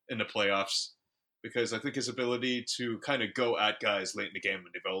bench in the playoffs, because I think his ability to kind of go at guys late in the game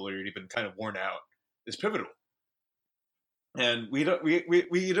when they've already been kind of worn out is pivotal. And we don't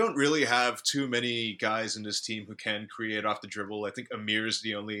really have too many guys in this team who can create off the dribble. I think Amir is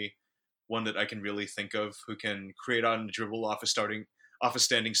the only one that I can really think of who can create on the dribble off a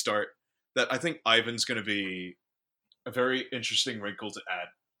standing start. That I think Ivan's going to be a very interesting wrinkle to add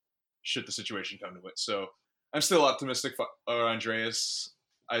should the situation come to it. So I'm still optimistic for Andreas.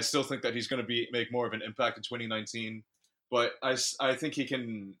 I still think that he's going to make more of an impact in 2019, but I think he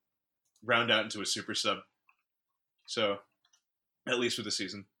can round out into a super sub. So at least for the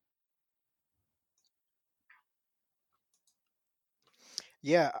season.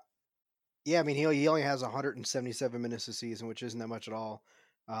 Yeah. I mean, he only has 177 minutes this season, which isn't that much at all.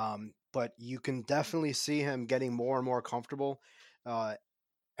 But you can definitely see him getting more and more comfortable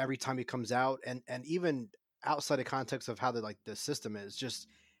every time he comes out, and even outside the context of how the system is, just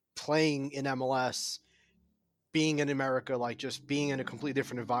playing in MLS, being in America, like just being in a completely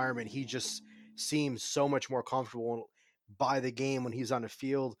different environment. He just seems so much more comfortable by the game when he's on the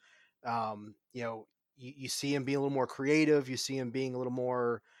field. You see him being a little more creative. You see him being a little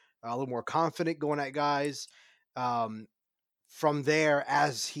more confident going at guys. From there,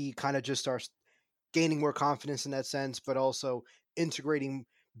 as he kind of just starts gaining more confidence in that sense, but also integrating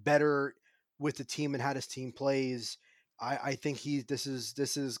better with the team and how this team plays, I think this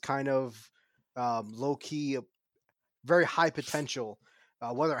is kind of low key, very high potential.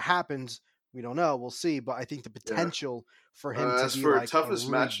 Whether it happens, we don't know. We'll see. But I think the potential for him to be like a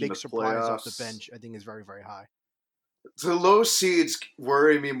really big surprise off the bench, I think, is very, very high. The low seeds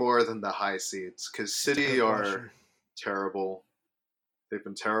worry me more than the high seeds because City are terrible. They've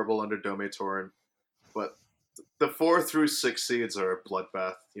been terrible under Dome Torren, but the 4 through 6 seeds are a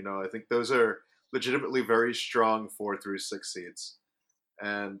bloodbath. I think those are legitimately very strong 4 through 6 seeds.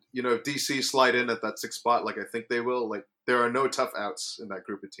 And if DC slide in at that 6th spot, like I think they will, like there are no tough outs in that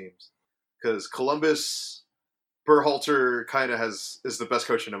group of teams because Columbus, Berhalter kind of is the best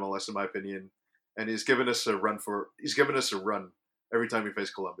coach in MLS in my opinion, and he's given us a run every time we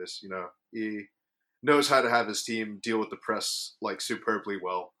face Columbus. He knows how to have his team deal with the press like superbly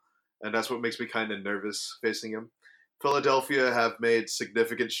well. And that's what makes me kind of nervous facing him. Philadelphia have made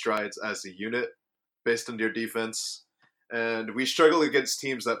significant strides as a unit based on their defense. And we struggle against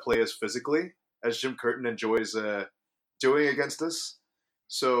teams that play us physically, as Jim Curtin enjoys doing against us.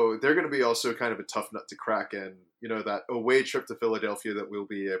 So they're going to be also kind of a tough nut to crack. And, that away trip to Philadelphia that we'll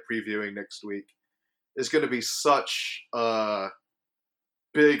be previewing next week is going to be such a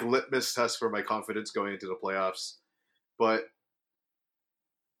big litmus test for my confidence going into the playoffs. But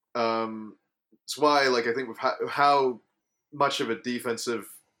it's why, I think with how much of a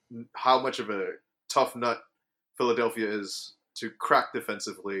tough nut Philadelphia is to crack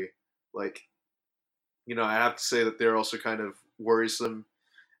defensively, I have to say that they're also kind of worrisome.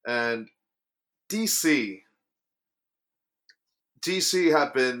 And DC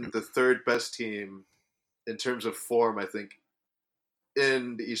have been the 3rd best team in terms of form, I think,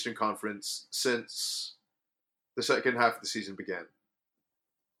 in the Eastern Conference since the second half of the season began.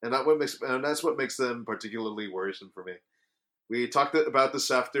 And that's what makes them particularly worrisome for me. We talked about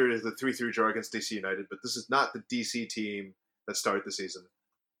this after the 3-3 draw against DC United, but this is not the DC team that started the season.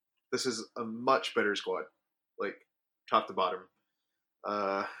 This is a much better squad, top to bottom.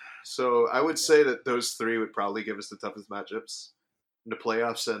 So I would say that those 3 would probably give us the toughest matchups in the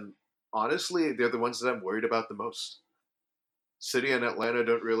playoffs, and honestly, they're the ones that I'm worried about the most. City and Atlanta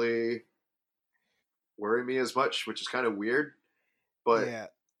don't really worry me as much, which is kind of weird, but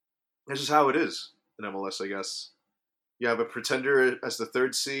that's just how it is in MLS, I guess. You have a pretender as the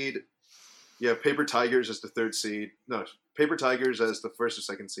 3rd seed. You have Paper Tigers as the 3rd seed. No, Paper Tigers as the 1st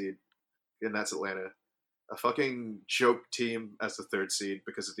or 2nd seed, and that's Atlanta. A fucking joke team as the 3rd seed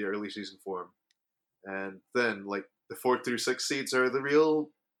because of the early season form. and then like the 4th through 6th seeds are the real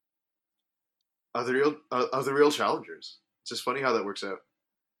challengers. It's just funny how that works out.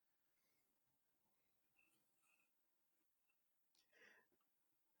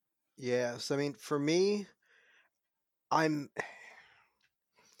 Yeah, so I mean, for me, I'm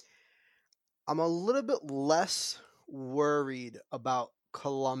a little bit less worried about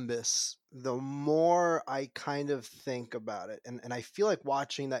Columbus the more I kind of think about it. And I feel like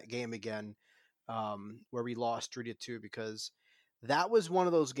watching that game again, where we lost 3-2, because that was one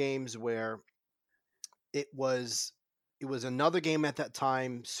of those games where it was another game at that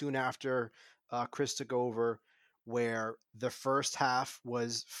time soon after Chris took over, where the first half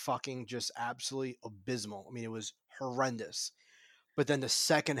was fucking just absolutely abysmal. I mean, it was horrendous. But then the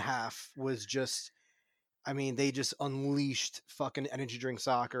second half was just, I mean, they just unleashed fucking energy drink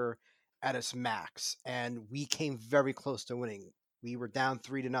soccer at its max, and we came very close to winning. We were down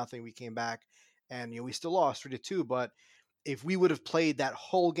 3-0. We came back, and we still lost 3-2. But if we would have played that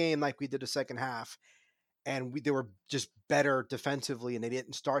whole game like we did the second half, and they were just better defensively, and they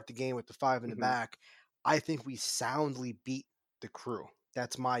didn't start the game with the 5 in the back, I think we soundly beat the Crew.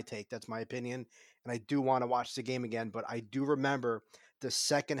 That's my take. That's my opinion. And I do want to watch the game again, but I do remember the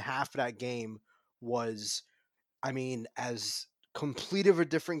second half of that game was, I mean, as complete of a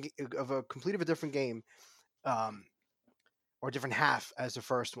different game, or different half as the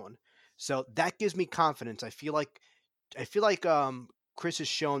first one. So that gives me confidence. I feel like Chris has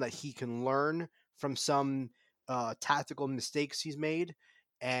shown that he can learn from some tactical mistakes he's made,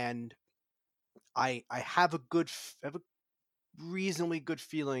 and I have a reasonably good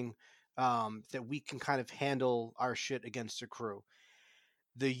feeling that we can kind of handle our shit against the Crew.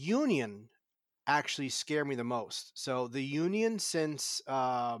 The Union actually scare me the most. So the Union since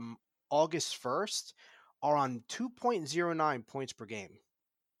August 1st are on 2.09 points per game,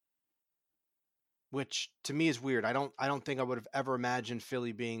 which to me is weird. I don't think I would have ever imagined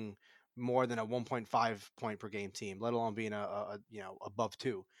Philly being more than a 1.5 point per game team, let alone being a above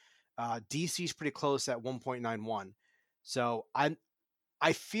 2. DC's pretty close at 1.91. So I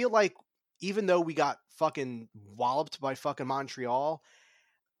feel like even though we got fucking walloped by fucking Montreal,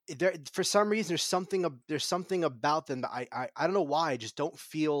 there for some reason there's something about them that I don't know why I just don't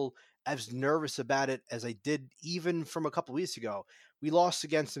feel as nervous about it as I did even from a couple weeks ago. We lost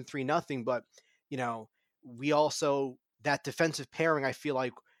against them 3-0, but we also, that defensive pairing, I feel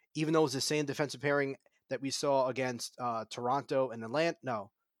like, even though it was the same defensive pairing that we saw against Toronto and Atlanta.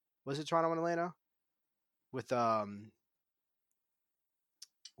 No, was it Toronto and Atlanta? With that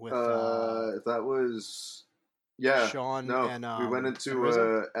was, yeah, Sean no, and we went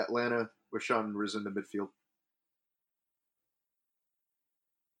into Atlanta with Sean Rizzo in the midfield.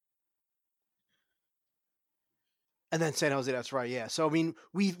 And then San Jose, that's right, yeah. So I mean,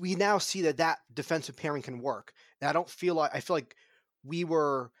 we now see that defensive pairing can work. And I feel like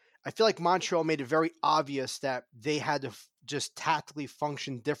Montreal made it very obvious that they had to just tactically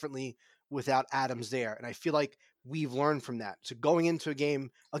function differently without Adams there. And I feel like we've learned from that. So going into a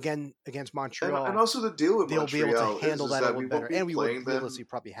game again against Montreal, and also the deal with they'll Montreal be able to handle that a little better. And we would them realistically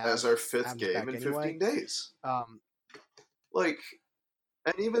probably have as our 5th Adams game back in anyway. 15 days.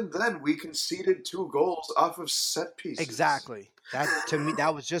 And even then, we conceded 2 goals off of set pieces. Exactly. That, to me,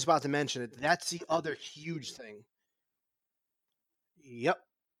 that was just about to mention it. That's the other huge thing. Yep.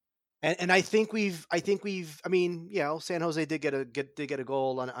 And I think we've. I mean, San Jose did get a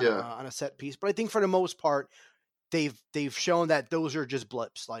goal on a set piece, but I think for the most part, they've shown that those are just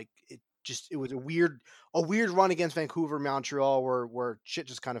blips. Like it was a weird run against Vancouver, Montreal, where shit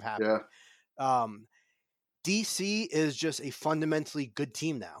just kind of happened. Yeah. DC is just a fundamentally good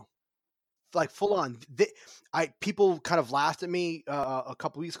team now, like full on. People kind of laughed at me a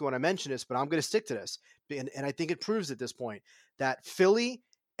couple weeks ago when I mentioned this, but I'm going to stick to this, and I think it proves at this point that Philly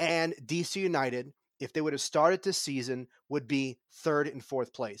and DC United, if they would have started this season, would be 3rd and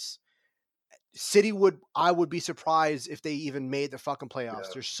 4th place. City I would be surprised if they even made the fucking playoffs.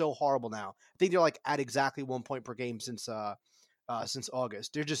 Yeah. They're so horrible now. I think they're like at exactly 1 point per game since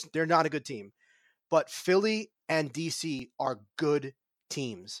August. They're not a good team. But Philly and DC are good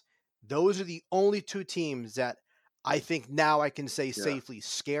teams. Those are the only 2 teams that I think now I can say safely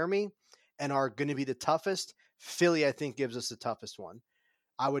scare me and are going to be the toughest. Philly, I think, gives us the toughest one.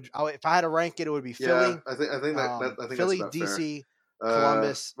 If I had to rank it, it would be Philly. Yeah, I think Philly, that's about DC, fair.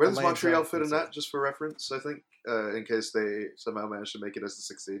 Columbus. Where does Atlanta, Montreal fit in that? Just for reference, I think, in case they somehow manage to make it as the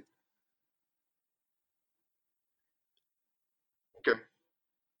 6th seed. Okay.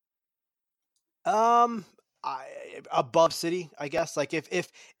 Above City, I guess. Like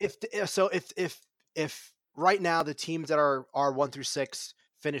if right now the teams that are 1 through 6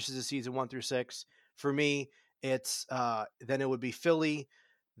 finishes the season 1 through 6 for me, it's then it would be Philly,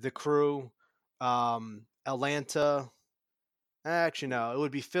 the Crew, Atlanta. Actually, no, it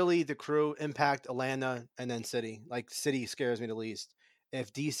would be Philly, the Crew, Impact, Atlanta, and then City. Like City scares me the least.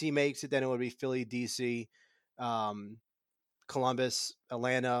 If DC makes it, then it would be Philly, DC, um, Columbus,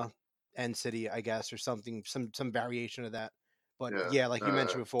 Atlanta, and City, I guess, or something, some variation of that. But yeah, like you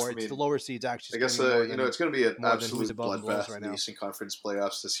mentioned before, I it's mean, the lower seeds actually. I guess scare me more you know than- it's going to be an more than who's absolute above and below us bloodbath right in the now. Eastern Conference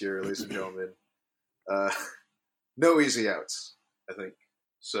playoffs this year, ladies and gentlemen. No easy outs, I think.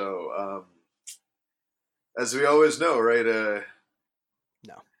 So, as we always know, right?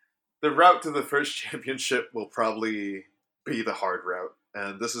 No. The route to the first championship will probably be the hard route,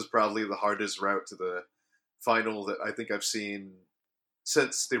 and this is probably the hardest route to the final that I think I've seen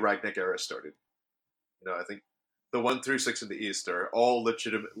since the Ragnick era started. You know, I think the 1 through 6 in the East are all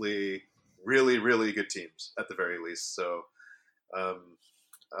legitimately really, really good teams at the very least. So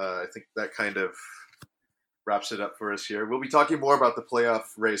I think that kind of wraps it up for us here. We'll be talking more about the playoff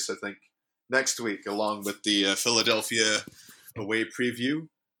race, I think, next week, along with the Philadelphia away preview.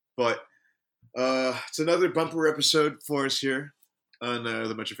 But it's another bumper episode for us here on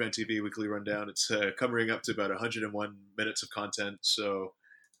the Metro Fan TV Weekly Rundown. It's coming up to about 101 minutes of content. So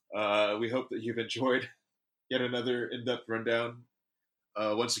we hope that you've enjoyed yet another in-depth rundown.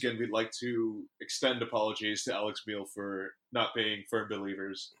 Once again, we'd like to extend apologies to Alex Meal for not being firm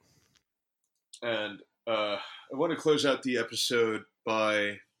believers. And I want to close out the episode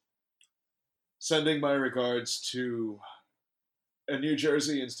by sending my regards to a New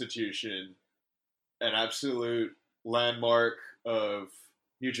Jersey institution, an absolute landmark of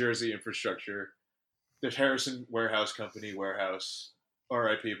New Jersey infrastructure, the Harrison Warehouse Company Warehouse.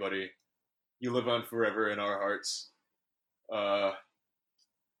 R.I.P., buddy. You live on forever in our hearts.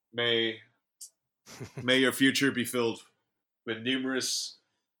 May your future be filled with numerous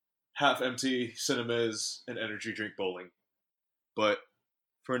half-empty cinemas and energy drink bowling. But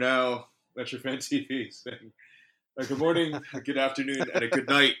for now, Metro Fan TV is saying a good morning, a good afternoon, and a good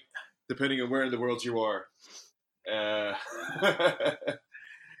night, depending on where in the world you are.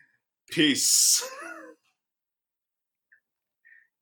 Peace.